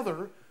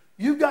together,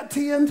 you've got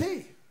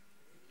TNT.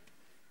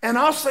 And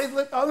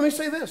let me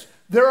say this.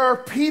 There are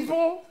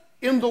people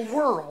in the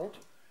world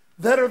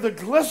that are the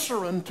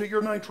glycerin to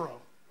your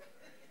nitro.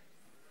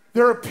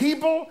 There are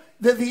people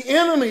that the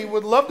enemy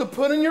would love to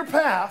put in your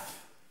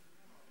path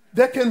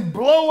that can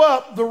blow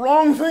up the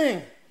wrong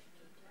thing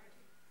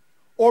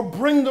or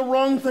bring the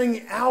wrong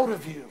thing out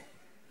of you.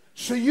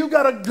 So you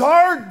got to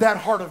guard that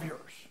heart of yours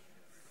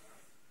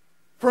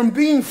from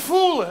being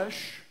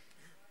foolish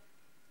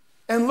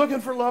and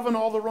looking for love in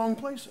all the wrong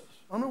places.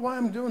 I don't know why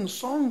I'm doing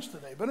songs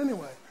today, but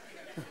anyway.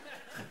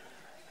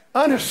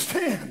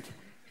 Understand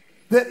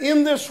that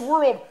in this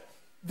world,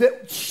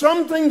 that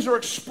some things are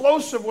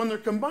explosive when they're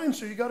combined,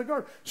 so you got to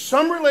guard.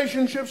 Some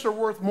relationships are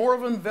worth more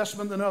of an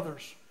investment than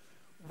others.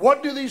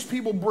 What do these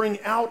people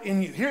bring out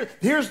in you?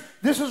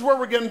 This is where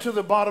we're getting to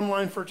the bottom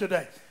line for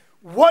today.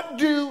 What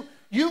do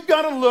You've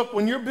got to look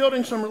when you're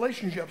building some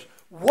relationships.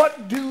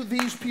 What do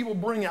these people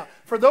bring out?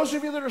 For those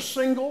of you that are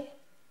single,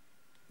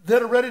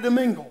 that are ready to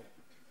mingle,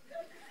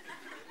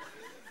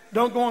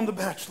 don't go on The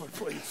Bachelor,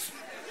 please.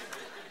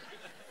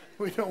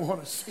 We don't want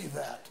to see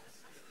that.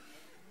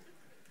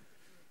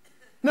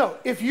 No,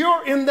 if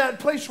you're in that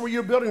place where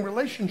you're building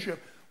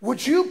relationship,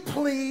 would you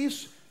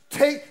please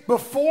take,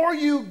 before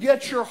you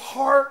get your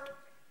heart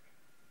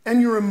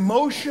and your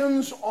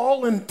emotions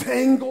all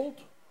entangled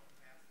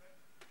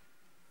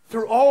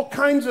through all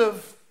kinds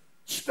of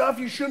stuff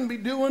you shouldn't be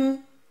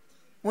doing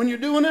when you're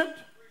doing it,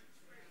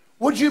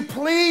 would you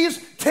please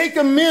take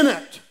a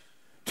minute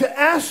to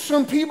ask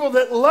some people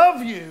that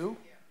love you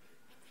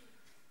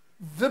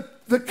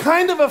the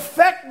kind of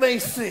effect they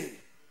see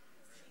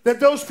that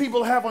those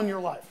people have on your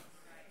life?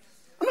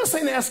 I'm not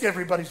saying ask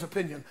everybody's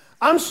opinion.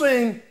 I'm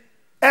saying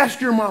ask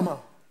your mama.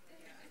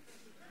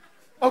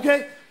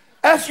 Okay?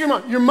 Ask your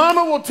mama. Your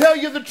mama will tell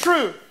you the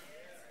truth.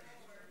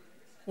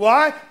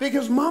 Why?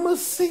 Because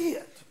mamas see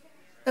it.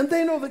 And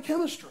they know the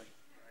chemistry.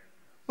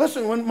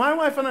 Listen, when my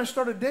wife and I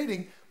started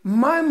dating,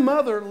 my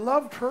mother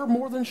loved her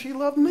more than she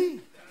loved me.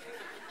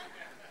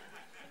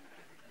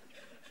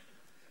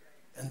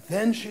 And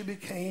then she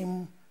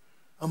became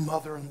a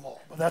mother-in-law.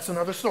 But that's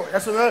another story.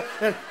 That's another.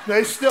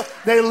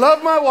 They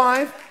love my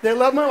wife. They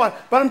love my wife.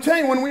 But I'm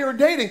telling you, when we were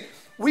dating,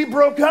 we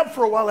broke up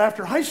for a while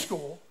after high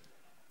school.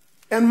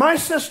 And my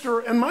sister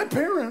and my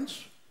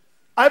parents,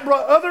 I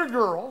brought other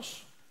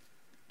girls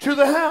to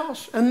the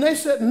house, and they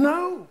said,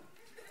 no,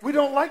 we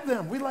don't like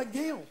them. We like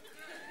Gail.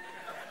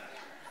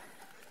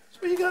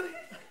 So you got it.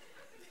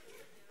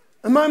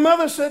 And my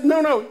mother said,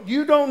 no,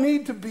 you don't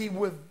need to be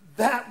with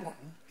that one.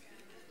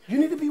 You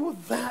need to be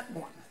with that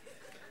one.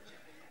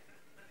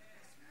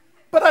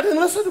 But I didn't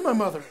listen to my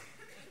mother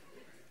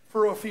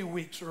for a few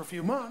weeks or a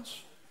few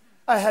months.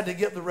 I had to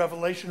get the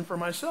revelation for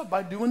myself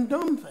by doing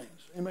dumb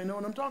things. Anybody know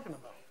what I'm talking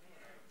about?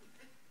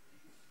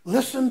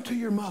 Listen to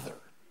your mother.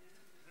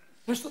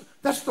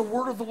 That's the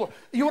word of the Lord.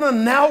 You want a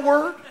now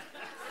word?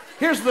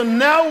 Here's the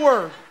now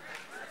word.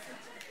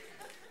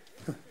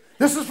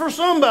 This is for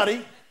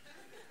somebody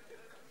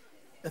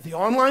at the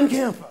online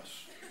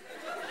campus.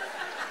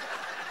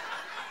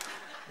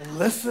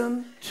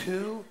 Listen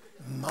to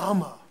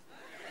mama.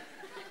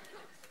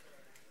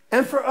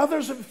 And for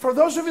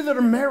those of you that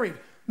are married,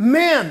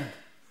 men,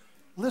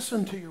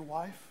 listen to your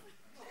wife.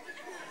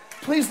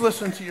 Please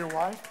listen to your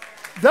wife.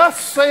 Thus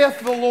saith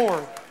the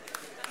Lord.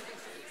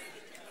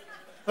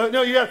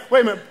 No, you got,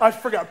 wait a minute, I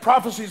forgot.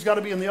 Prophecy's got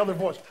to be in the other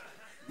voice.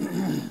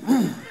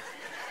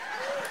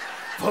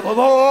 For the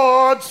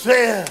Lord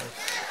says,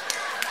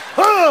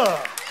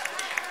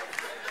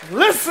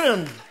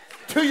 listen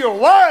to your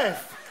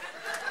wife.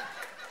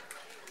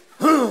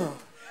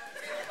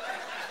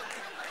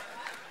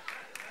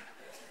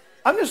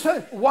 I'm just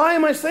saying, why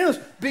am I saying this?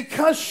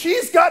 Because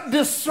she's got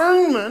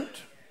discernment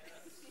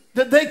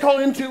that they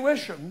call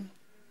intuition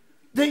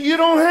that you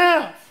don't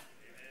have.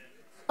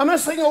 I'm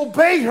not saying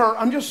obey her.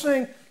 I'm just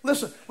saying,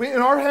 listen,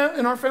 in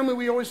our family,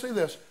 we always say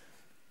this.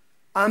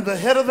 I'm the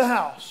head of the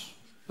house.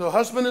 The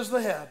husband is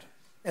the head,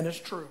 and it's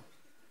true.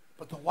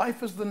 But the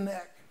wife is the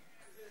neck,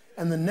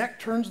 and the neck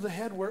turns the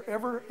head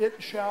wherever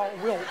it shall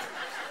wilt.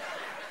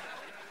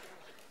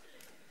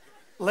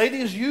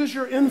 Ladies, use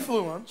your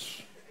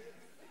influence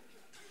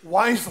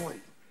wisely,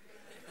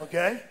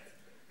 okay?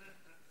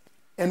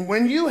 And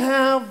when you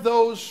have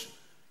those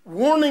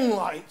warning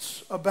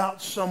lights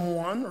about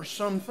someone or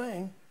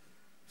something,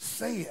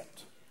 say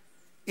it.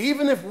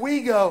 Even if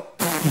we go,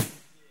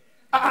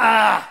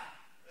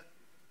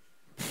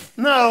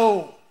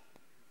 no,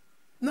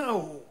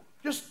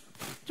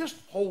 just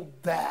hold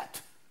that.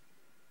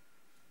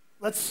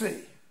 Let's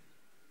see.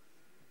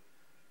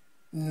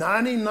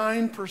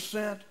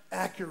 99%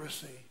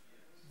 accuracy,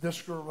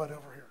 this girl right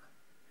over here.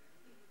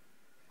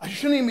 I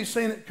shouldn't even be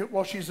saying it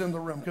while she's in the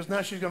room, because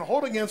now she's going to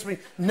hold against me.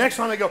 Next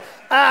time I go,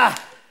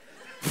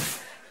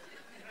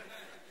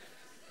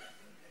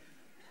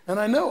 and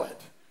I know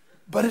it,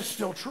 but it's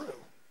still true.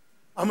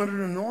 I'm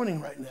under an anointing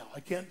right now.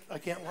 I can't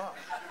lie.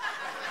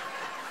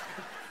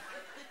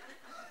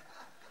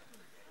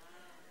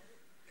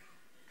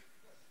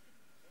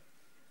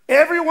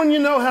 Everyone you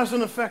know has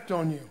an effect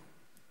on you.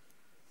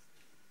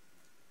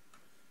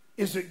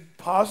 Is it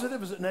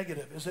positive? Is it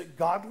negative? Is it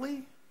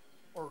godly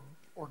or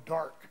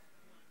dark?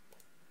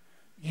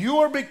 You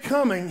are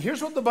becoming,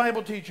 here's what the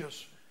Bible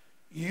teaches.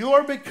 You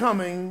are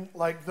becoming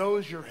like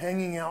those you're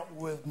hanging out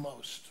with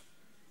most.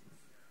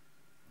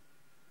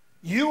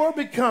 You are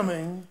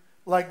becoming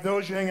like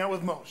those you hang out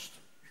with most.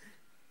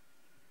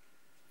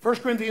 1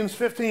 Corinthians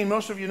 15,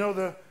 most of you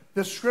know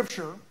this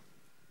scripture.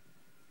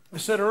 I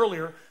said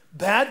earlier,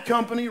 bad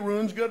company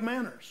ruins good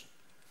manners.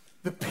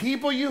 The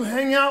people you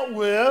hang out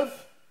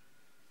with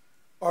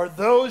are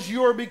those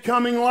you are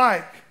becoming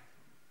like.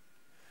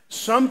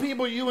 Some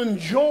people you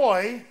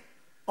enjoy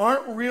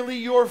aren't really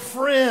your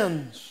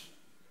friends.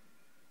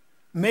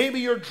 Maybe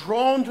you're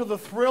drawn to the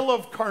thrill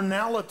of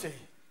carnality.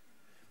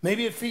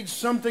 Maybe it feeds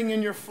something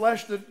in your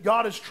flesh that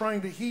God is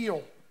trying to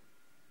heal.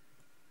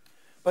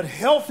 But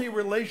healthy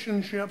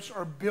relationships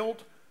are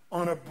built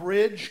on a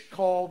bridge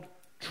called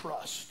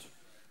trust.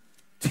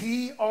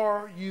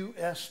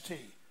 T-R-U-S-T.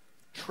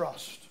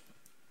 Trust.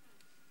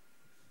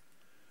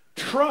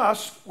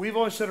 Trust, we've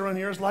always said around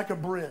here, is like a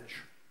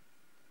bridge.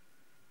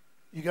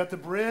 You got the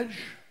bridge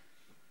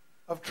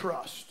of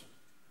trust.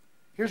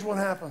 Here's what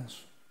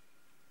happens.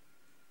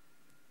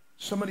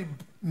 Somebody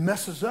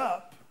messes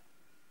up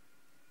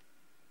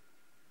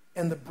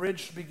and the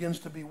bridge begins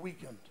to be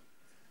weakened.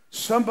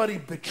 Somebody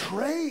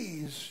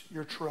betrays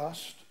your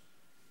trust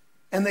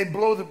and they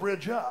blow the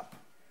bridge up.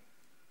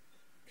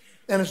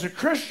 And as a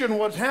Christian,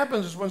 what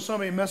happens is when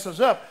somebody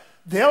messes up,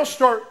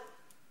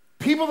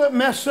 people that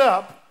mess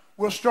up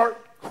will start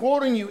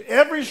quoting you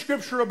every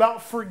scripture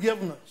about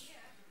forgiveness.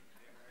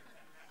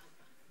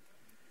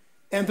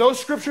 And those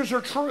scriptures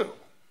are true.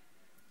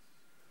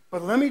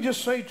 But let me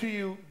just say to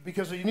you,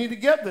 because you need to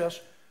get this,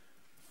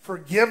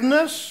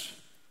 forgiveness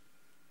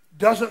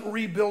doesn't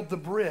rebuild the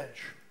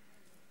bridge.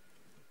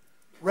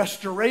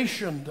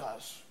 Restoration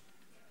does.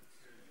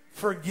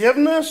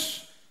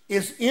 Forgiveness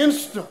is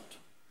instant.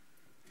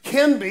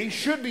 Can be,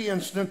 should be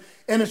instant,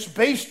 and it's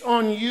based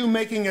on you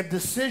making a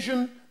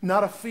decision,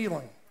 not a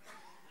feeling.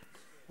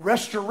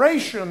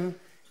 Restoration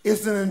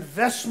is an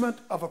investment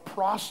of a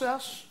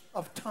process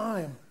of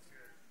time.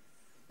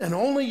 And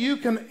only you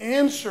can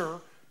answer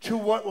to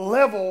what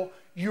level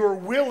you're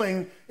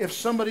willing if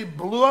somebody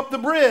blew up the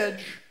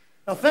bridge.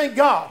 Now, thank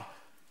God,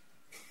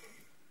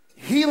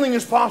 healing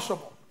is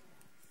possible.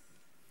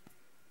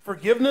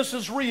 Forgiveness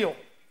is real.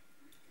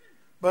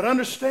 But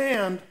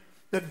understand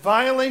that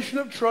violation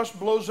of trust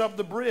blows up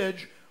the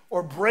bridge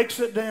or breaks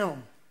it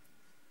down.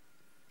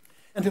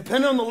 And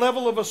depending on the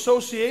level of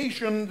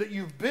association that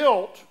you've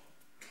built,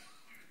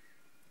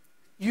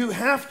 you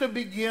have to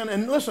begin,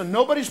 and listen,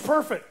 nobody's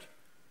perfect.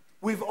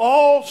 We've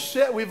all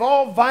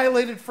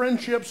violated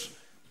friendships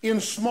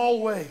in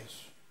small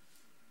ways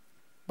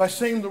by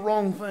saying the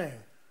wrong thing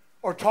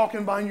or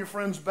talking behind your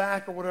friend's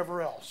back or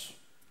whatever else.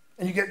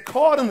 And you get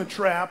caught in the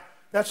trap,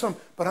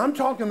 but I'm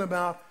talking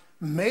about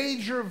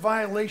major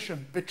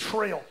violation,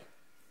 betrayal,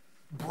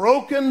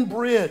 broken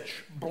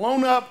bridge,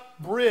 blown up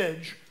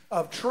bridge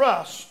of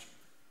trust.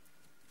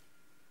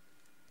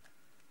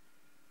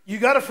 You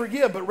got to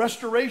forgive, but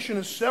restoration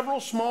is several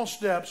small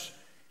steps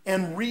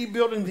and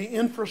rebuilding the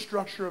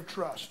infrastructure of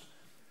trust.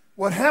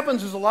 What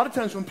happens is a lot of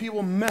times when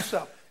people mess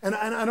up, and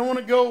I don't want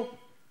to go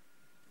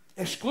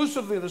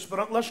exclusively to this,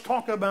 but let's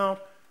talk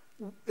about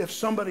if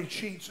somebody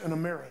cheats in a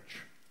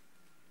marriage.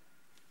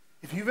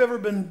 If you've ever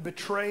been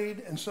betrayed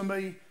and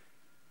somebody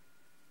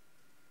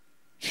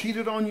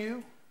cheated on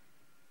you,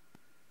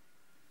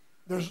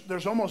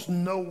 there's almost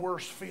no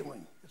worse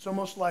feeling. It's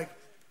almost like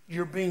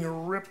you're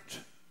being ripped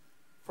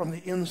from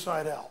the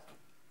inside out.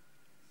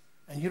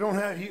 And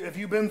if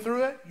you've been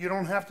through it, you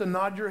don't have to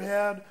nod your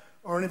head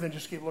or anything.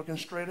 Just keep looking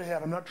straight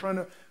ahead. I'm not trying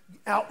to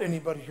out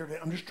anybody here today.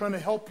 I'm just trying to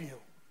help you.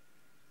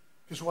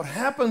 Because what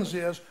happens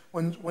is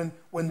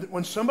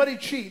when somebody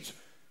cheats,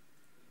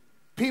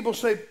 people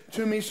say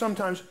to me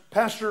sometimes,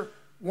 Pastor,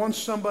 once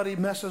somebody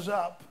messes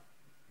up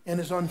and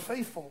is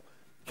unfaithful,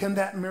 can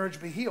that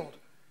marriage be healed?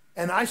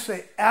 And I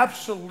say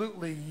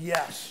absolutely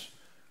yes.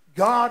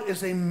 God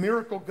is a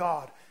miracle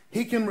God.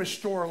 He can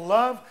restore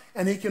love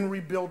and he can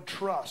rebuild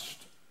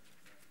trust.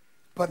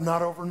 But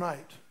not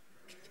overnight.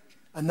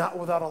 And not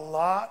without a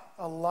lot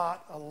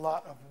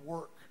of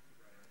work.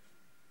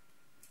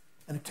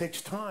 And it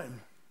takes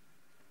time.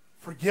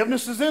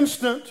 Forgiveness is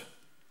instant,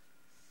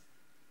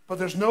 but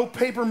there's no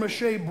paper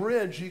mache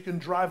bridge you can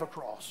drive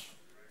across.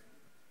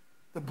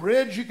 The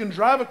bridge you can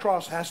drive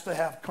across has to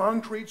have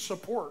concrete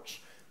supports.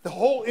 The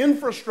whole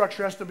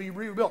infrastructure has to be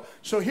rebuilt.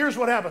 So here's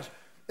what happens.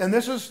 And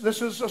this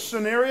is a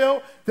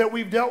scenario that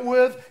we've dealt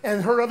with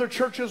and heard other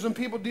churches and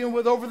people dealing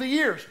with over the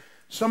years.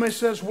 Somebody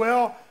says,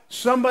 well,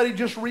 somebody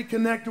just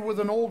reconnected with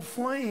an old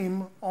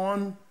flame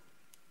on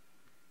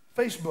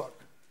Facebook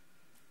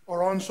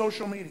or on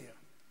social media.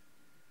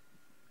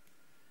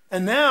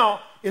 And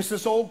now it's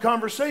this old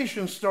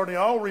conversation starting.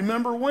 Oh,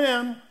 remember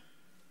when?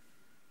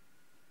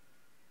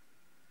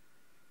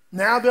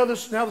 Now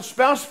the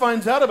spouse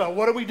finds out about it.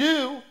 What do we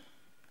do?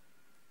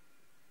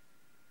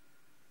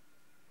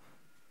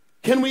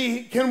 Can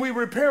we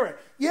repair it?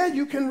 Yeah,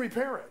 you can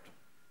repair it.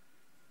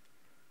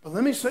 But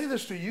let me say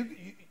this to you.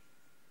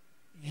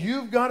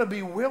 You've got to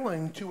be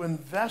willing to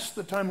invest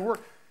the time and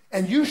work.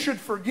 And you should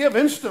forgive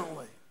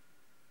instantly.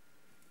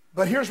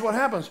 But here's what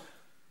happens.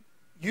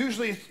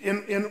 Usually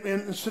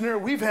in the scenario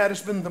we've had,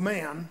 it's been the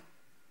man.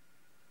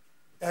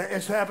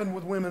 It's happened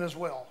with women as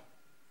well.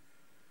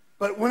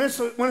 But when it's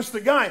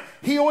the guy,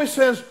 he always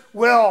says,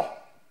 well,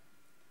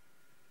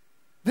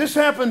 this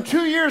happened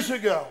 2 years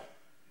ago,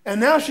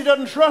 and now she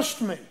doesn't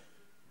trust me.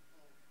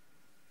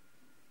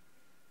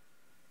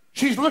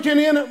 She's looking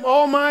in at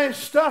all my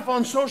stuff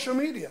on social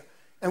media.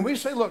 And we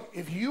say, look,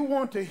 if you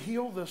want to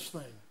heal this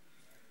thing,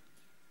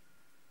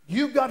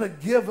 you've got to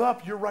give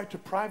up your right to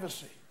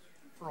privacy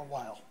for a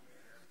while.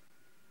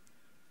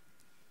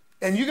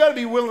 And you got to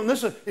be willing,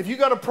 listen, if you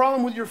got a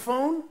problem with your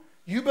phone,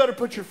 you better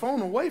put your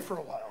phone away for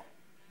a while.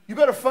 You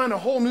better find a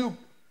whole new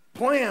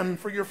plan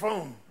for your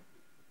phone.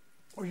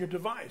 or your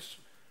device.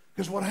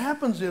 Because what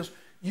happens is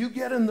you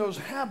get in those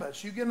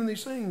habits, you get in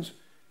these things,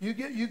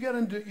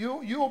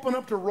 you open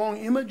up to wrong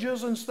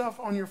images and stuff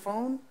on your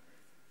phone,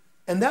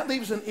 and that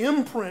leaves an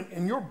imprint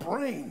in your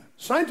brain.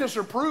 Scientists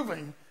are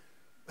proving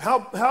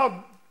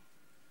how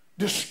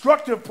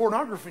destructive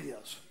pornography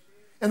is.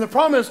 And the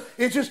problem is,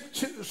 it's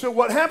just, so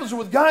what happens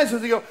with guys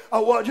is they go,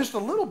 oh, well, just a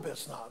little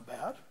bit's not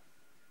bad.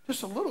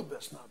 Just a little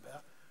bit's not bad.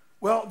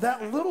 Well,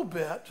 that little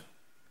bit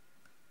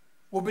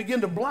will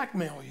begin to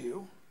blackmail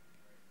you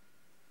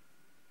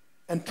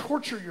and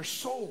torture your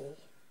soul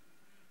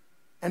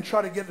and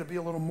try to get it to be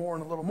a little more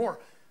and a little more.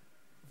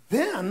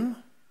 Then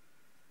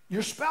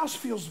your spouse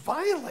feels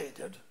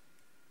violated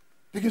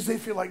because they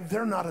feel like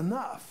they're not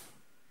enough.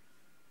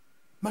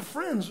 My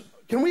friends,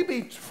 can we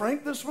be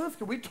frank this month?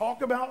 Can we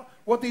talk about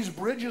what these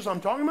bridges I'm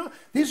talking about?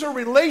 These are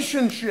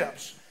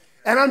relationships.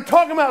 And I'm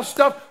talking about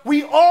stuff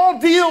we all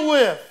deal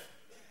with.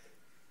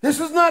 This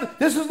is not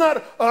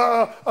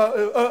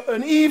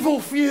an evil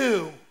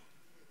few.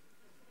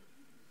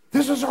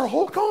 This is our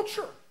whole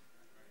culture.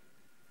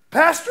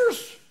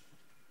 Pastors,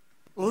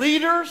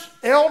 leaders,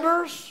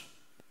 elders,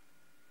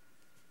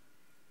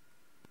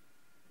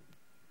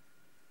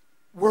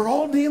 we're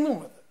all dealing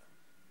with it.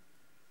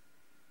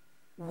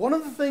 One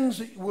of the things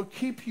that will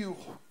keep you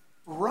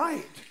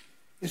right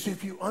is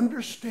if you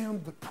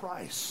understand the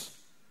price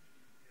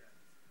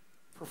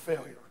for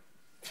failure.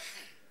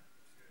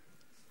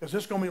 Because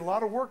there's going to be a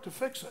lot of work to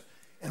fix it.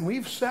 And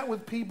we've sat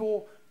with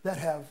people that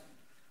have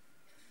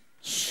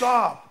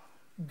sobbed,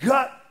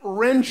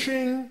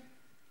 gut-wrenching.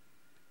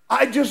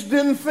 I just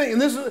didn't think,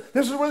 and this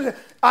is what it is,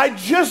 I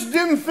just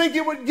didn't think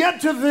it would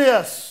get to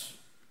this.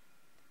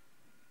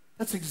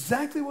 That's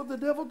exactly what the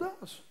devil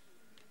does.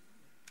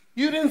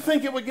 You didn't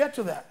think it would get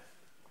to that.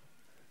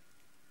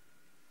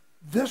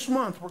 This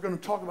month, we're going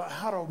to talk about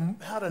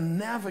how to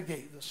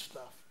navigate this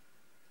stuff,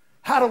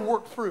 how to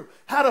work through,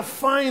 how to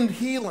find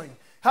healing,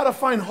 how to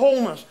find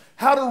wholeness,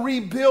 how to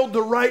rebuild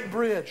the right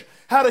bridge,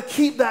 how to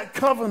keep that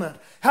covenant,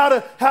 how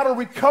to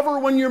recover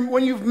when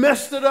you've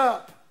messed it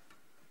up.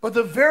 But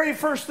the very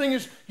first thing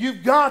is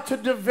you've got to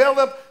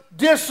develop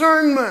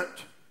discernment.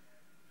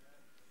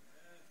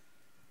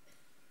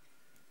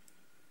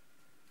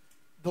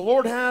 The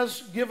Lord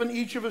has given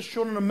each of us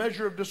children a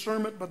measure of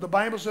discernment, but the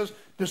Bible says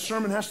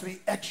discernment has to be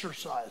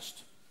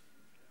exercised.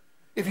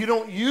 If you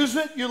don't use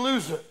it, you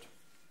lose it.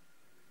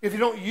 If you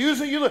don't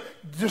use it, you lose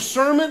it.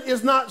 Discernment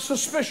is not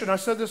suspicion. I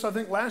said this, I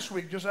think, last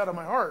week, just out of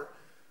my heart.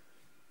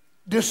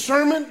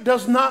 Discernment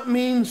does not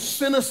mean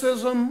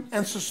cynicism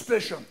and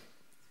suspicion.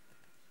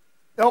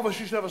 Elvis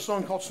used to have a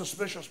song called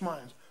Suspicious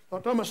Minds.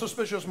 I'm talking about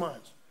suspicious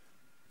minds.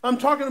 I'm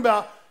talking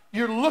about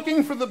you're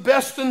looking for the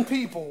best in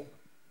people,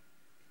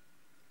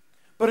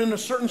 but in a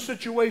certain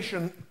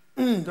situation,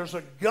 there's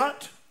a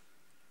gut.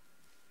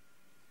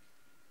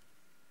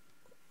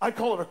 I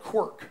call it a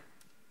quirk.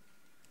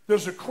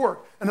 There's a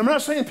quirk. And I'm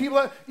not saying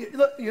people,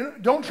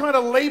 don't try to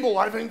label,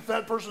 I think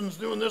that person's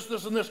doing this,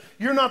 this, and this.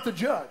 You're not the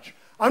judge.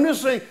 I'm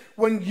just saying,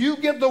 when you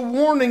get the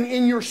warning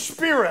in your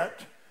spirit,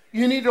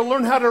 you need to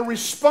learn how to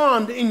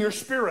respond in your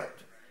spirit.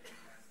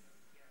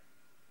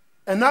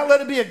 And not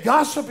let it be a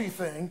gossipy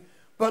thing,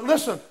 but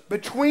listen,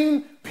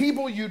 between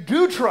people you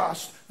do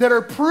trust that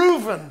are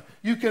proven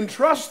you can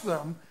trust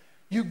them,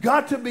 you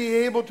got to be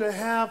able to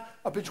have,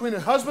 between a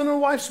husband and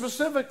wife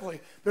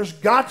specifically, there's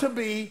got to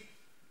be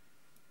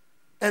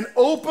an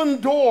open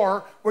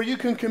door where you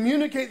can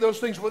communicate those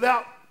things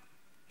without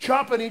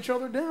chopping each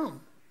other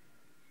down.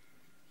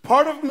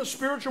 Part of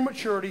spiritual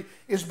maturity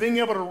is being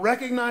able to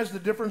recognize the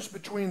difference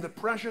between the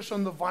precious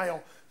and the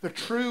vile, the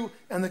true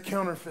and the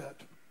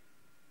counterfeit.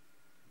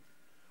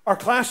 Our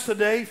class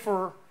today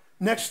for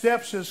Next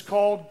Steps is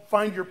called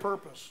Find Your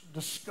Purpose,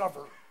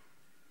 Discover.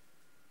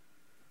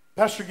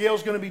 Pastor Gail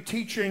is going to be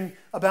teaching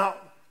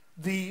about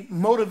the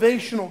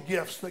motivational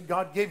gifts that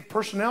God gave,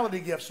 personality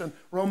gifts in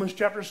Romans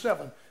chapter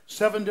 7.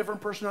 7 different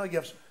personality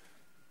gifts.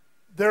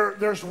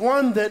 There's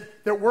one that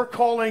we're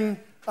calling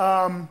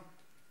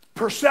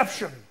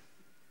perception.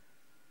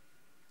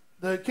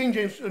 The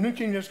New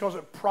King James calls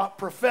it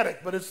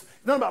prophetic, but it's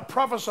not about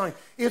prophesying.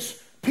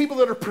 It's people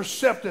that are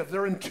perceptive.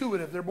 They're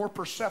intuitive. They're more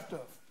perceptive.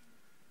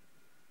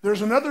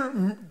 There's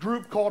another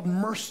group called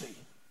mercy.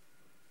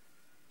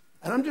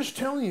 And I'm just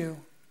telling you,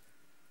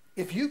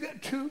 if you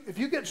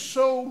get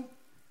so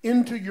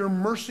into your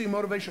mercy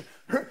motivation,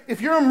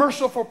 if you're a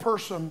merciful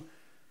person,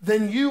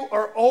 then you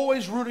are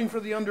always rooting for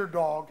the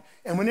underdog.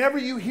 And whenever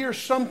you hear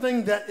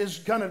something that is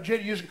kind of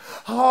jaded, you just,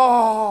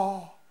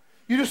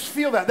 you just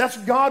feel that. That's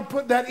God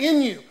put that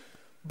in you.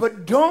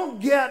 But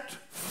don't get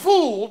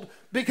fooled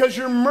because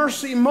you're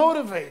mercy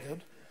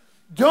motivated.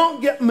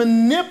 Don't get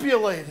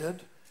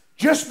manipulated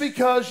just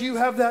because you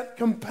have that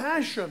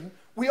compassion.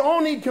 We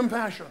all need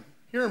compassion.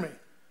 Hear me.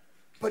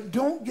 But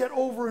don't get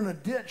over in a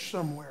ditch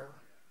somewhere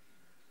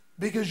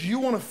because you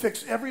want to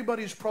fix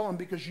everybody's problem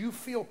because you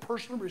feel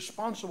personally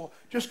responsible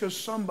just because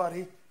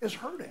somebody is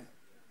hurting.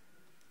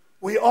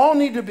 We all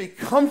need to be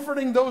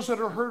comforting those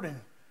that are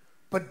hurting,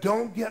 but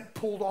don't get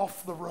pulled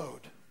off the road.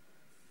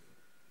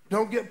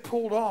 Don't get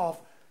pulled off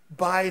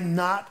by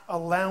not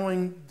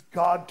allowing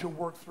God to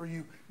work through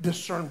you.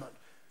 Discernment.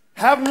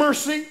 Have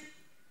mercy,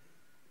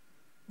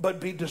 but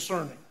be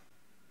discerning.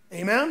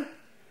 Amen?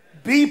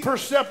 Be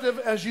perceptive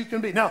as you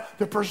can be. Now,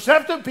 the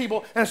perceptive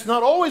people, and it's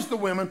not always the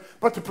women,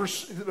 but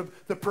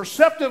the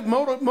perceptive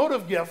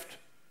motive gift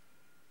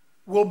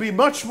will be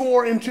much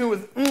more in tune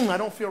with, I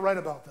don't feel right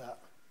about that.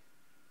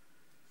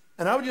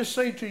 And I would just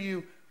say to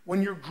you,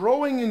 when you're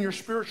growing in your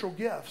spiritual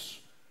gifts,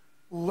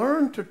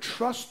 learn to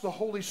trust the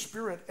Holy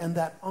Spirit and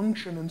that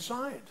unction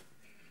inside.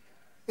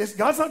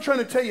 God's not trying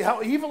to tell you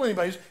how evil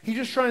anybody is. He's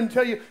just trying to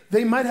tell you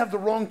they might have the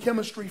wrong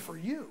chemistry for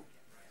you.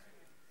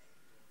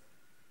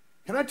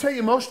 Can I tell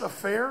you, most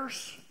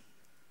affairs,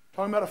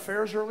 talking about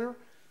affairs earlier,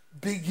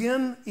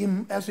 begin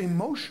as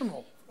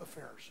emotional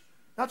affairs,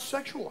 not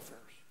sexual affairs.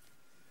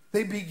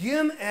 They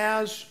begin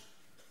as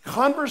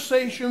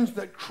conversations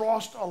that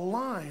crossed a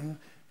line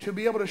to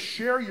be able to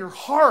share your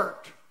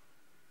heart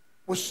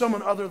with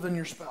someone other than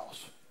your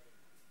spouse.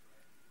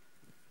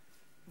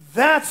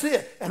 That's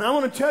it. And I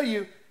want to tell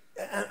you,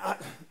 and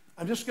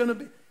I'm just going to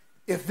be,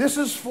 if this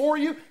is for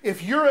you,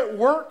 if you're at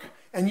work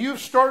and you've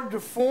started to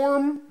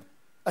form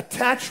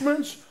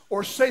attachments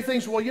or say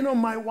things, well, you know,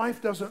 my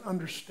wife doesn't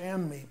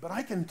understand me, but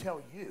I can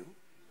tell you.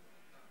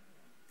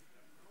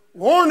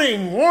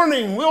 Warning,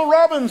 warning, Will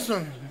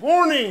Robinson,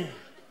 warning.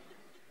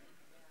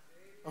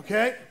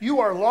 Okay? You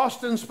are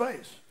lost in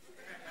space.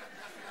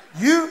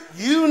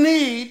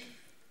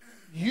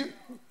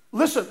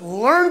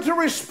 Listen, learn to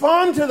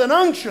respond to the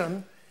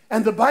unction,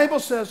 and the Bible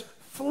says,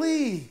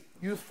 flee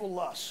youthful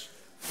lusts.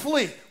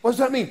 Flee. What does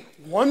that mean?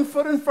 One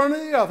foot in front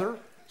of the other,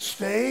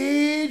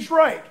 stage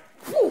right.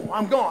 Whew,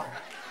 I'm gone.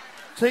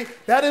 See,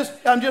 how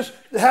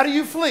do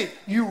you flee?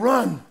 You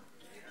run.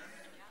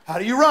 How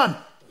do you run?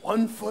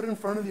 One foot in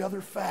front of the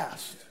other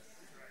fast.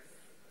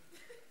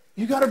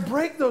 You got to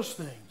break those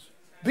things.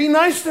 Be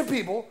nice to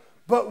people,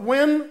 but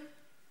when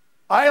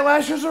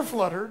eyelashes are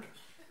fluttered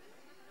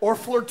or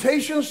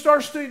flirtation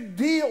starts to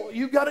deal,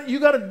 you got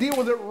to deal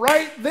with it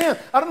right then.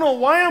 I don't know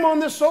why I'm on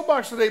this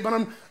soapbox today,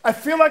 but I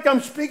feel like I'm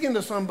speaking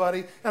to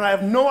somebody and I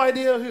have no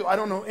idea who. I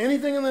don't know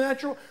anything in the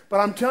natural, but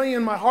I'm telling you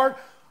in my heart,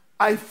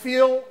 I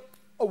feel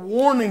a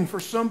warning for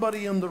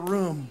somebody in the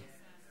room.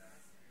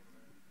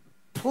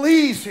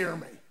 Please hear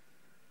me.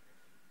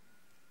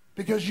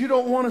 Because you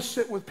don't want to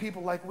sit with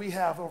people like we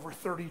have over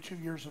 32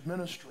 years of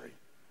ministry,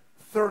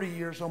 30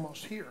 years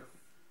almost here,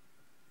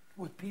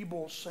 with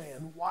people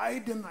saying, why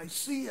didn't I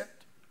see it?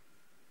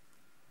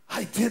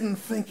 I didn't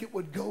think it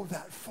would go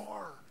that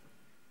far.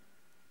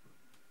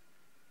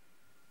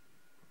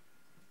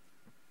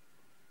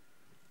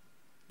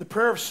 The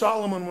prayer of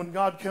Solomon, when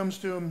God comes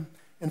to him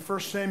in 1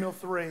 Samuel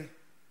 3,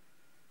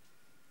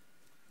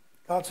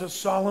 God says,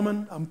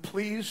 Solomon, I'm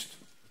pleased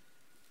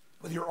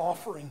with your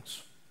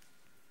offerings.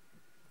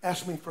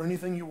 Ask me for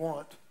anything you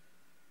want.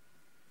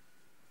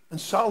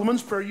 And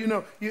Solomon's prayer,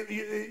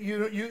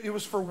 it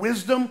was for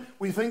wisdom.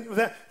 We think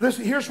that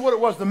here's what it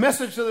was. The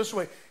message to this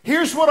way.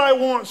 Here's what I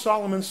want,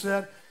 Solomon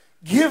said.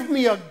 Give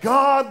me a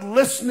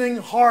God-listening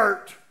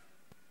heart.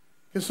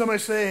 Can somebody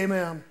say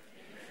amen? Amen?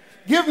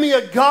 Give me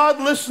a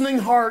God-listening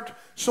heart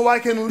so I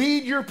can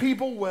lead your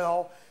people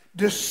well,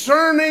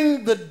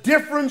 discerning the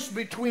difference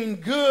between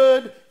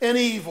good and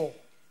evil.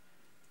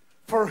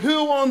 For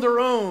who on their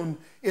own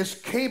is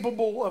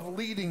capable of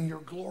leading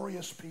your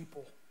glorious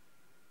people?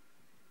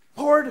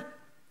 Lord,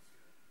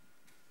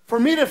 for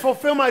me to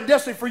fulfill my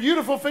destiny, for you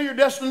to fulfill your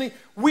destiny,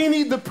 we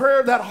need the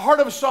prayer, that heart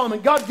of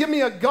Solomon. God, give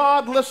me a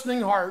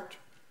God-listening heart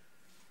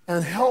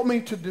and help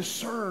me to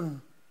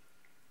discern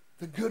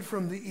the good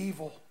from the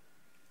evil.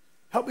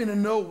 Help me to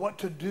know what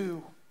to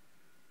do.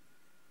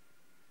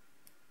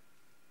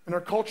 In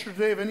our culture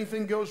today, if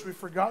anything goes, we've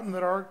forgotten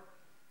that our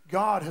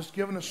God has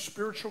given us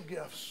spiritual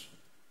gifts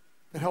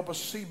that help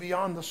us see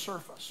beyond the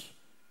surface.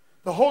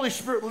 The Holy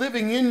Spirit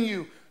living in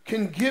you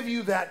can give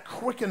you that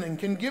quickening,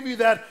 can give you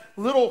that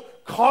little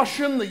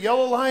caution, the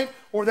yellow light,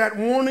 or that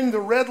warning, the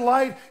red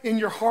light in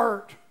your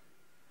heart.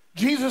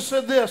 Jesus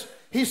said this.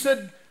 He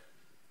said,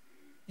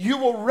 you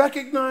will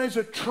recognize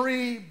a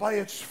tree by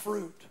its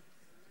fruit.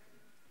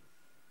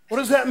 What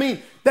does that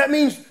mean? That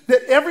means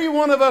that every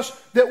one of us,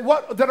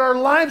 that our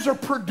lives are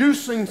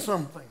producing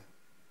something.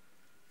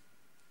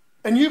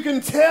 And you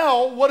can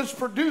tell what it's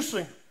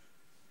producing.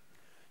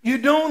 You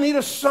don't need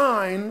a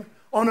sign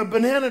on a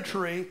banana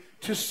tree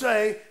to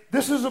say,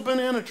 this is a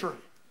banana tree.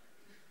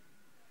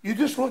 You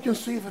just look and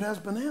see if it has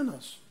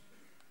bananas.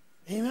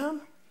 Amen?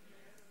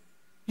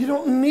 You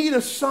don't need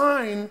a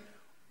sign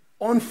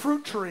on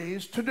fruit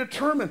trees to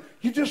determine.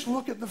 You just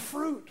look at the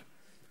fruit.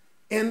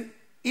 And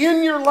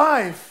in your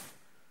life,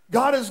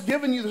 God has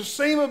given you the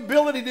same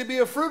ability to be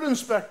a fruit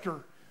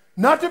inspector.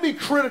 Not to be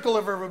critical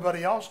of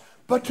everybody else,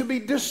 but to be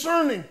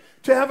discerning.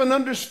 To have an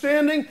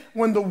understanding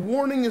when the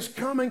warning is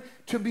coming,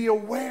 to be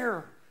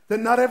aware that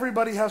not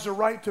everybody has a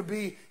right to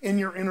be in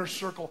your inner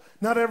circle.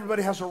 Not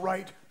everybody has a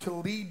right to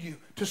lead you,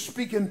 to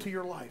speak into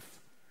your life.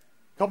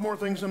 A couple more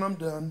things and I'm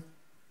done.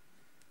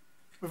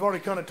 We've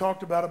already kind of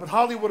talked about it, but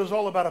Hollywood is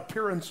all about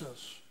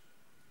appearances.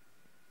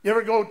 You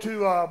ever go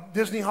to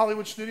Disney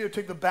Hollywood Studio,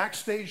 take the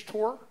backstage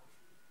tour,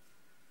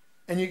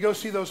 and you go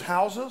see those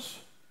houses,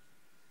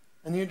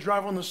 and you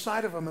drive on the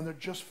side of them, and they're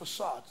just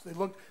facades. They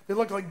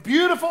look like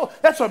beautiful.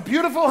 That's a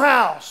beautiful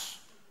house.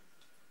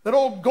 That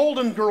old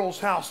Golden Girls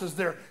house is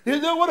there.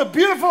 What a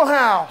beautiful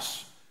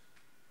house.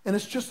 And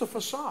it's just a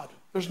facade.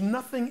 There's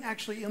nothing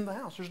actually in the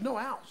house. There's no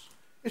house.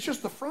 It's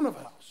just the front of a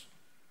house.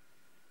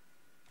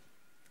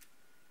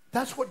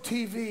 That's what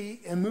TV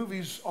and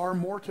movies are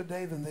more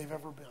today than they've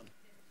ever been.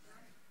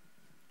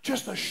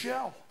 Just a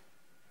shell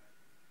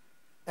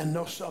and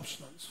no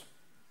substance.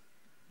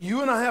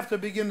 You and I have to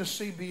begin to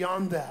see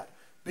beyond that,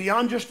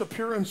 beyond just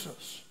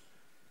appearances.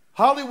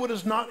 Hollywood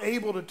is not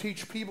able to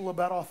teach people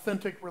about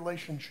authentic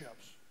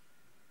relationships.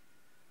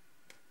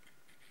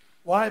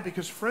 Why?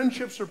 Because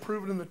friendships are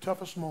proven in the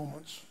toughest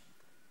moments.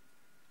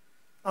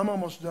 I'm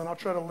almost done. I'll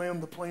try to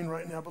land the plane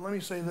right now, but let me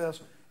say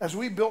this. As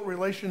we built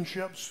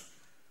relationships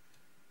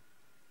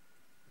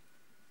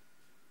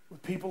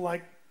with people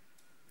like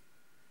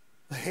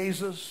the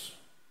Hazes,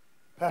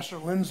 Pastor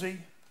Lindsay,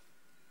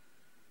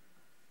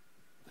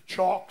 the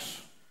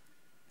Chalks,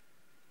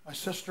 my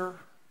sister,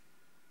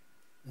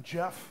 and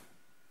Jeff,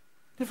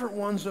 different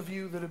ones of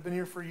you that have been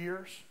here for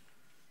years.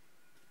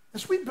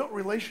 As we built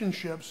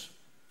relationships,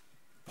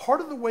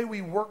 part of the way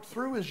we worked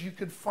through is you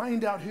could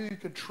find out who you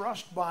could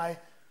trust by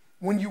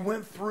when you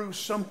went through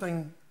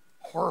something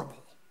horrible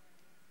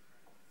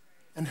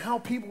and how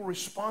people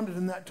responded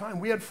in that time.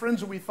 We had friends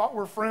that we thought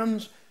were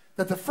friends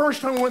that the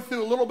first time we went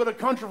through a little bit of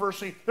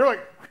controversy, they're like,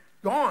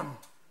 gone.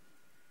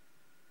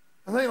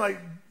 And they're like,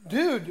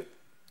 dude,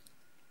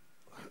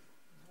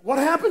 what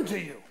happened to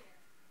you?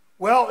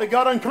 Well, it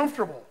got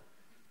uncomfortable.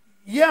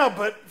 Yeah,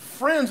 but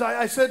friends,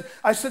 I said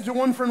to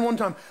one friend one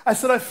time, I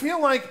said, I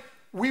feel like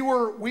we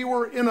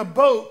were in a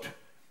boat,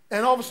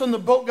 and all of a sudden the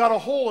boat got a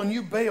hole, and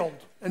you bailed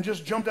and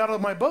just jumped out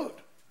of my boat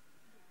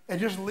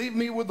and just leave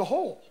me with the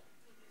hole.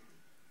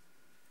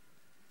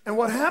 And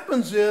what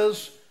happens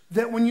is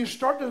that when you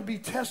start to be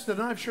tested,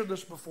 and I've shared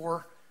this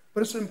before,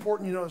 but it's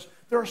important you know this,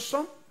 there are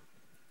some,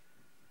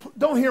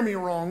 don't hear me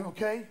wrong,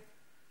 okay?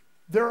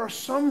 There are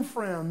some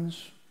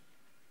friends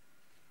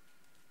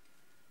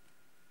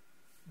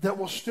that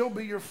will still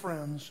be your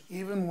friends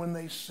even when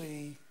they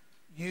see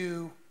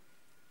you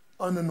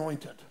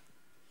unanointed.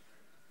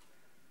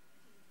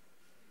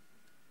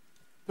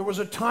 There was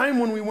a time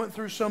when we went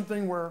through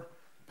something where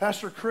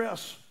Pastor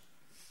Chris,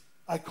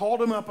 I called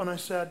him up and I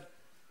said,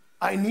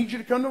 I need you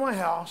to come to my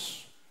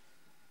house.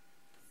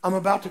 I'm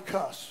about to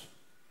cuss.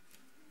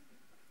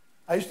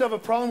 I used to have a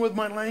problem with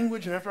my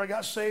language, and after I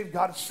got saved,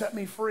 God set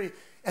me free.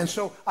 And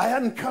so I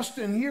hadn't cussed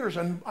in years,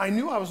 and I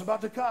knew I was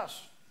about to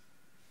cuss.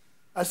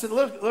 I said,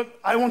 look,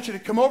 I want you to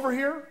come over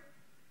here.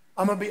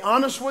 I'm going to be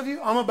honest with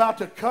you. I'm about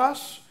to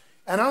cuss,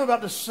 and I'm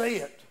about to say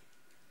it.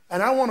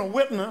 And I want to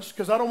witness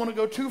because I don't want to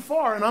go too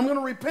far, and I'm going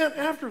to repent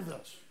after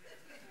this.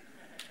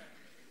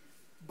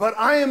 But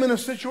I am in a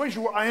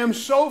situation where I am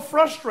so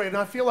frustrated,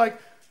 and I feel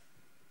like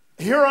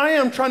here I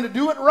am trying to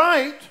do it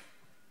right,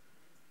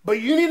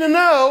 but you need to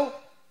know.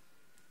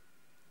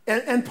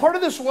 And part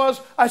of this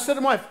was, I said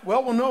to my wife,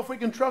 well, we'll know if we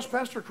can trust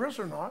Pastor Chris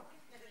or not.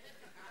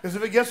 Because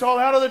if it gets all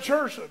out of the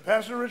church,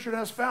 Pastor Richard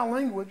has foul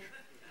language,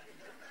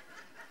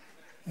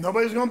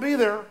 nobody's going to be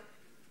there.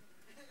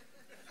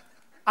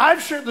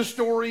 I've shared the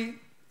story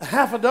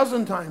half a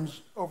dozen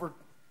times over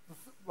the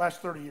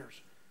last 30 years.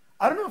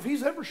 I don't know if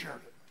he's ever shared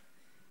it,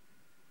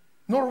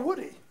 nor would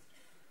he.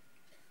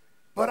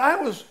 But I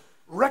was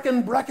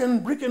wrecking, that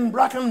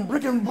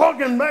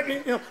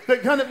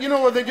kind of,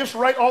 where they just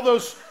write all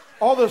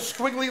the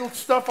squiggly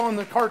stuff on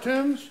the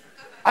cartoons.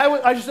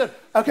 I just said,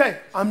 okay,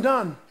 I'm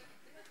done.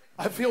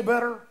 I feel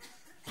better.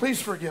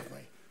 Please forgive me.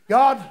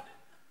 God,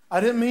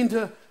 I didn't mean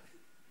to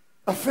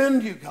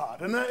offend you, God.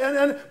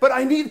 But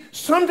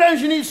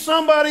sometimes you need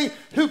somebody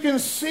who can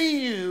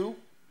see you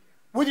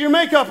with your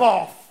makeup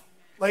off.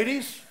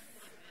 Ladies,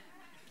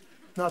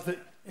 not that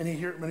many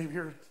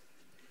here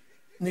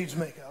needs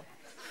makeup.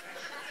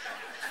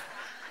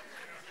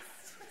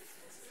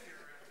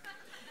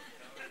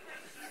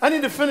 I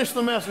need to finish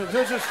the message.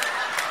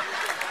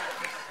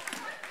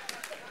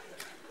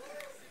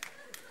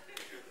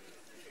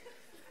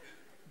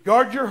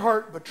 Guard your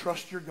heart, but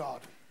trust your God.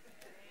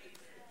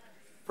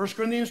 1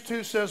 Corinthians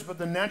 2 says, but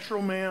the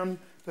natural man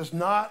does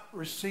not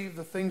receive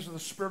the things of the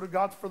Spirit of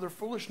God for their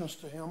foolishness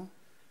to him,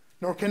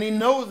 nor can he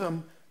know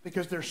them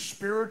because they're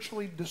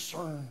spiritually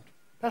discerned.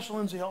 Pastor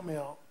Lindsay, help me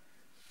out.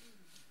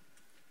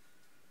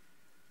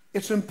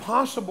 It's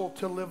impossible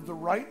to live the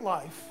right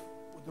life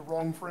with the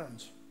wrong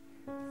friends.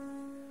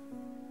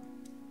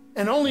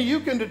 And only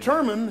you can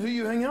determine who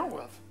you hang out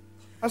with.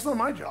 That's not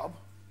my job.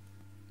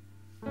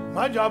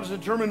 My job is to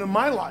determine in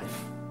my life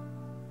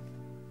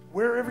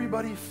where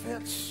everybody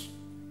fits.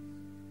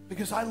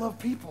 Because I love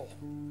people.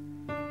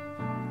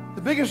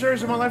 The biggest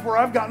areas of my life where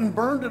I've gotten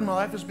burned in my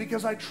life is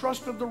because I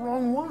trusted the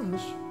wrong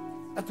ones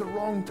at the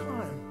wrong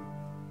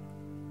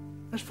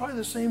time. It's probably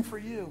the same for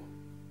you.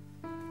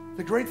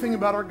 The great thing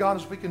about our God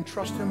is we can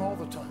trust Him all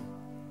the time.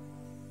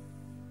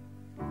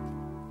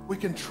 We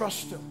can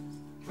trust Him.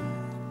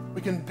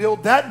 we can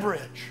build that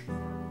bridge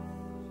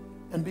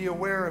and be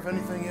aware of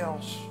anything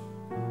else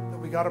that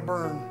we got to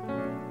burn.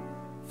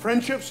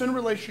 Friendships and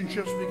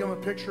relationships become a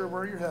picture of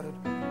where you're headed.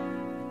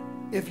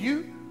 If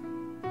you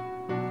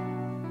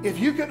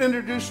could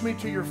introduce me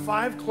to your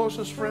 5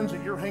 closest friends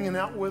that you're hanging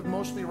out with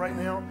mostly right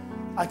now,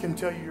 I can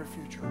tell you your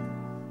future.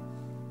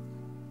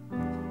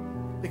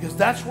 Because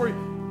that's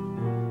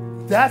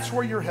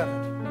where you're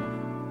headed.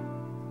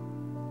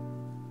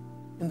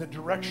 In the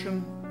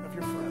direction of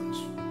your friends.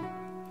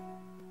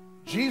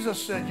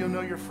 Jesus said you'll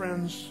know your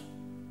friends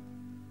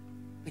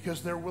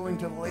because they're willing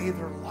to lay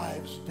their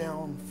lives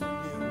down for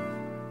you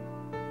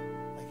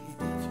like he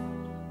did.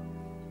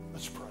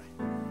 Let's pray.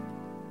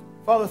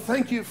 Father,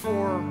 thank you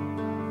for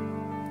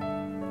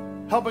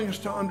helping us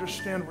to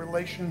understand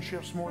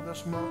relationships more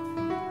this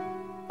month.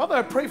 Father,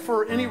 I pray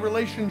for any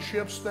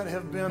relationships that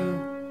have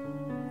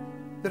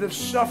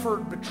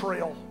suffered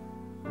betrayal.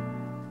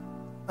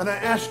 And I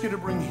ask you to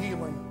bring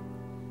healing.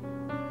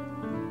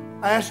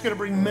 I ask you to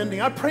bring mending.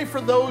 I pray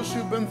for those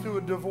who've been through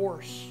a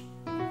divorce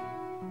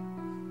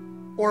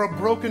or a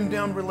broken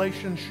down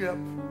relationship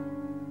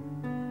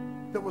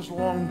that was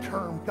long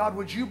term. God,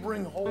 would you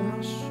bring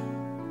wholeness?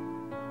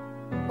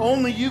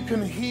 Only you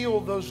can heal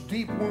those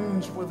deep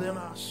wounds within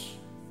us.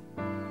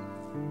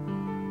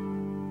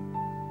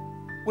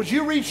 Would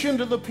you reach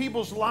into the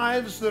people's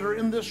lives that are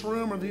in this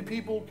room or the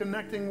people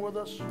connecting with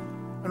us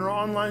on our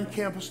online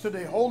campus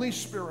today, Holy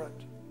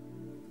Spirit,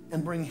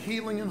 and bring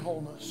healing and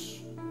wholeness.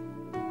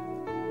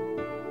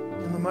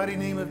 In the mighty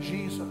name of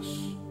Jesus.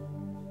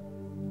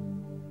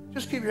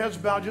 Just keep your heads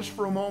bowed just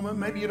for a moment.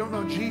 Maybe you don't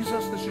know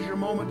Jesus. This is your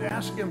moment to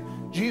ask him,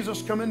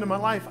 Jesus, come into my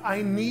life.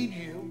 I need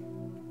you.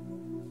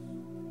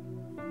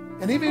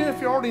 And even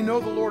if you already know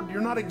the Lord,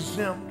 you're not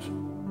exempt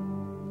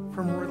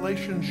from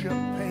relationship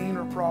pain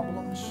or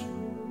problems.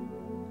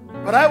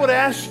 But I would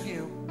ask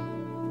you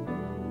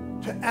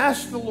to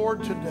ask the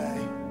Lord today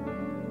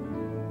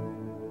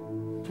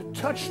to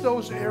touch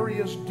those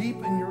areas deep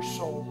in your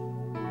soul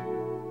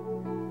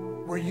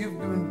where you've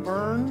been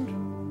burned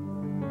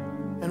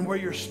and where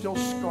you're still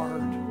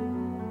scarred.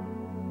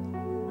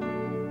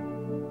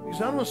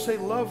 Because I'm going to say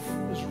love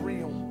is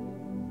real.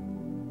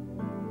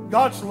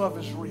 God's love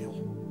is real.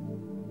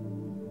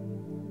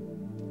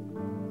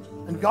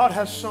 And God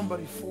has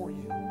somebody for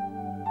you.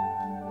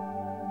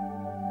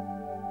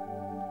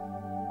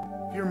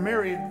 If you're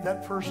married,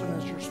 that person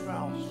is your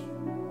spouse.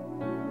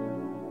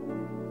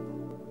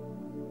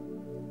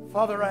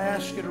 Father, I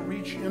ask you to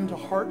reach into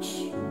hearts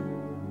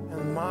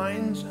and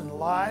minds and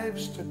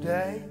lives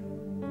today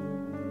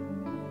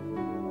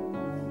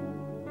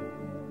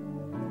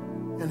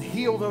and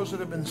heal those that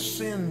have been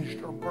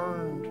singed or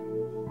burned.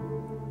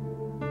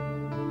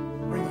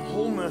 Bring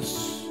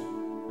wholeness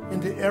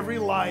into every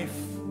life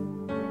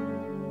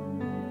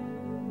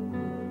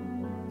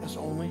as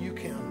only you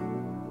can.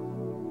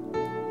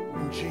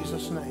 In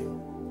Jesus'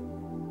 name,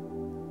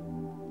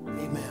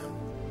 amen.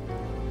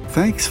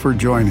 Thanks for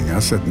joining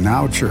us at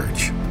Now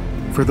Church.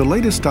 For the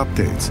latest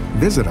updates,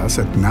 visit us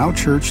at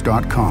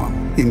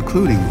nowchurch.com,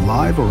 including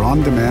live or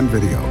on-demand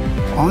video,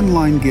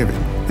 online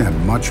giving,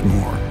 and much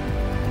more.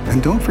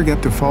 And don't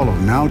forget to follow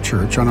Now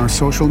Church on our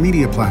social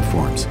media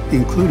platforms,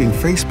 including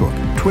Facebook,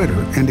 Twitter,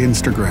 and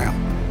Instagram.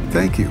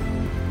 Thank you.